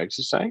nervous. It makes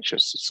us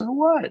anxious. So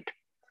what?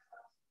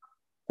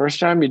 First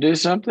time you do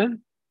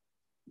something,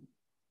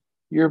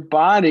 your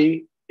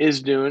body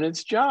is doing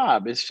its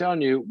job. It's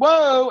telling you,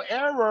 whoa,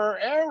 error,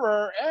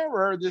 error,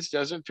 error. This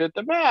doesn't fit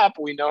the map.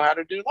 We know how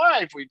to do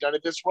life. We've done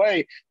it this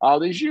way all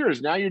these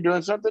years. Now you're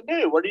doing something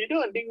new. What are you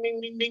doing? Ding,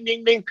 ding, ding, ding,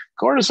 ding, ding.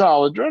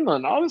 Cortisol,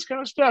 adrenaline, all this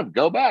kind of stuff.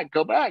 Go back,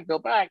 go back, go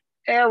back.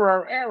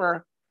 Error,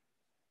 error.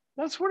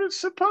 That's what it's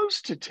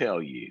supposed to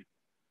tell you.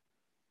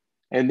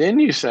 And then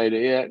you say to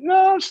it,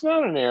 no, it's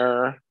not an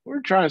error. We're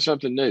trying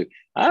something new.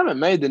 I haven't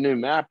made the new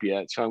map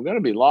yet, so I'm going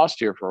to be lost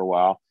here for a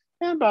while.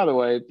 And by the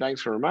way,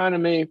 thanks for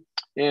reminding me.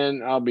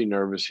 And I'll be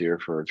nervous here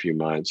for a few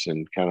months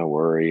and kind of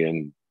worry.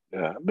 And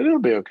but it'll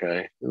be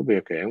okay. It'll be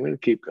okay. I'm going to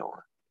keep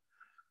going.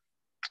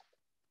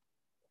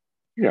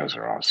 You guys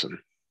are awesome.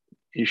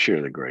 You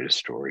share the greatest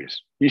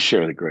stories. You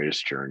share the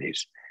greatest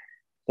journeys.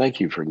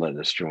 Thank you for letting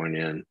us join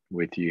in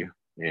with you.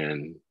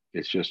 And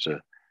it's just a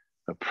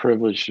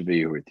privilege to be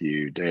here with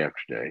you day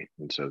after day.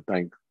 And so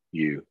thank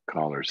you,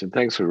 callers. And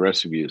thanks for the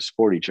rest of you to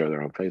support each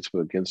other on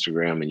Facebook,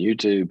 Instagram, and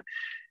YouTube,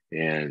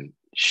 and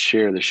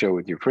share the show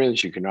with your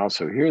friends. You can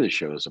also hear the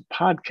show as a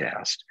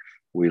podcast.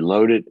 We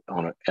load it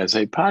as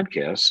a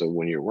podcast. So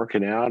when you're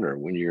working out or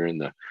when you're in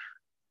the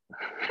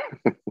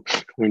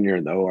when you're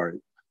in the OR,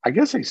 I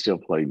guess they still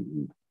play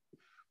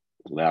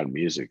loud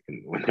music.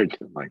 And when they're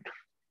doing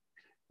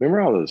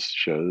remember all those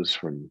shows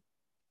from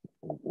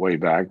way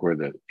back where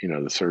the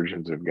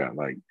surgeons have got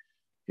Led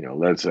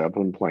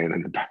Zeppelin playing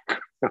in the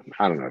background?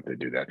 I don't know if they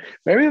do that.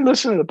 Maybe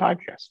listen to the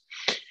podcast.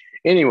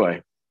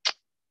 Anyway,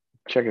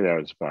 check it out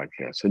as a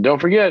podcast. And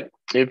don't forget,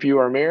 if you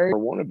are married or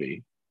want to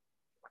be,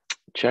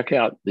 check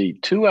out the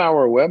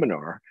 2-hour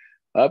webinar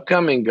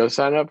upcoming. Go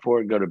sign up for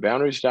it. Go to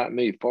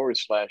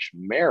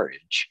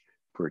boundaries.me/marriage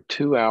for a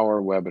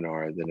 2-hour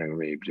webinar that I'm going to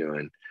be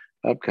doing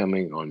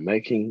upcoming on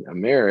making a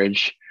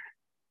marriage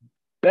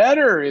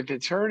better if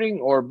it's hurting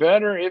or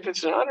better if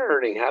it's not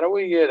hurting. How do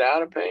we get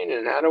out of pain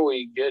and how do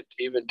we get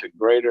even to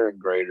greater and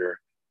greater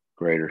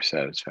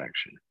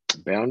satisfaction?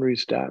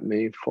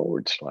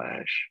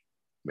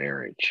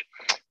 Boundaries.me/marriage.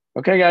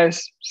 Okay,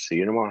 guys, see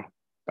you tomorrow.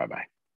 Bye-bye.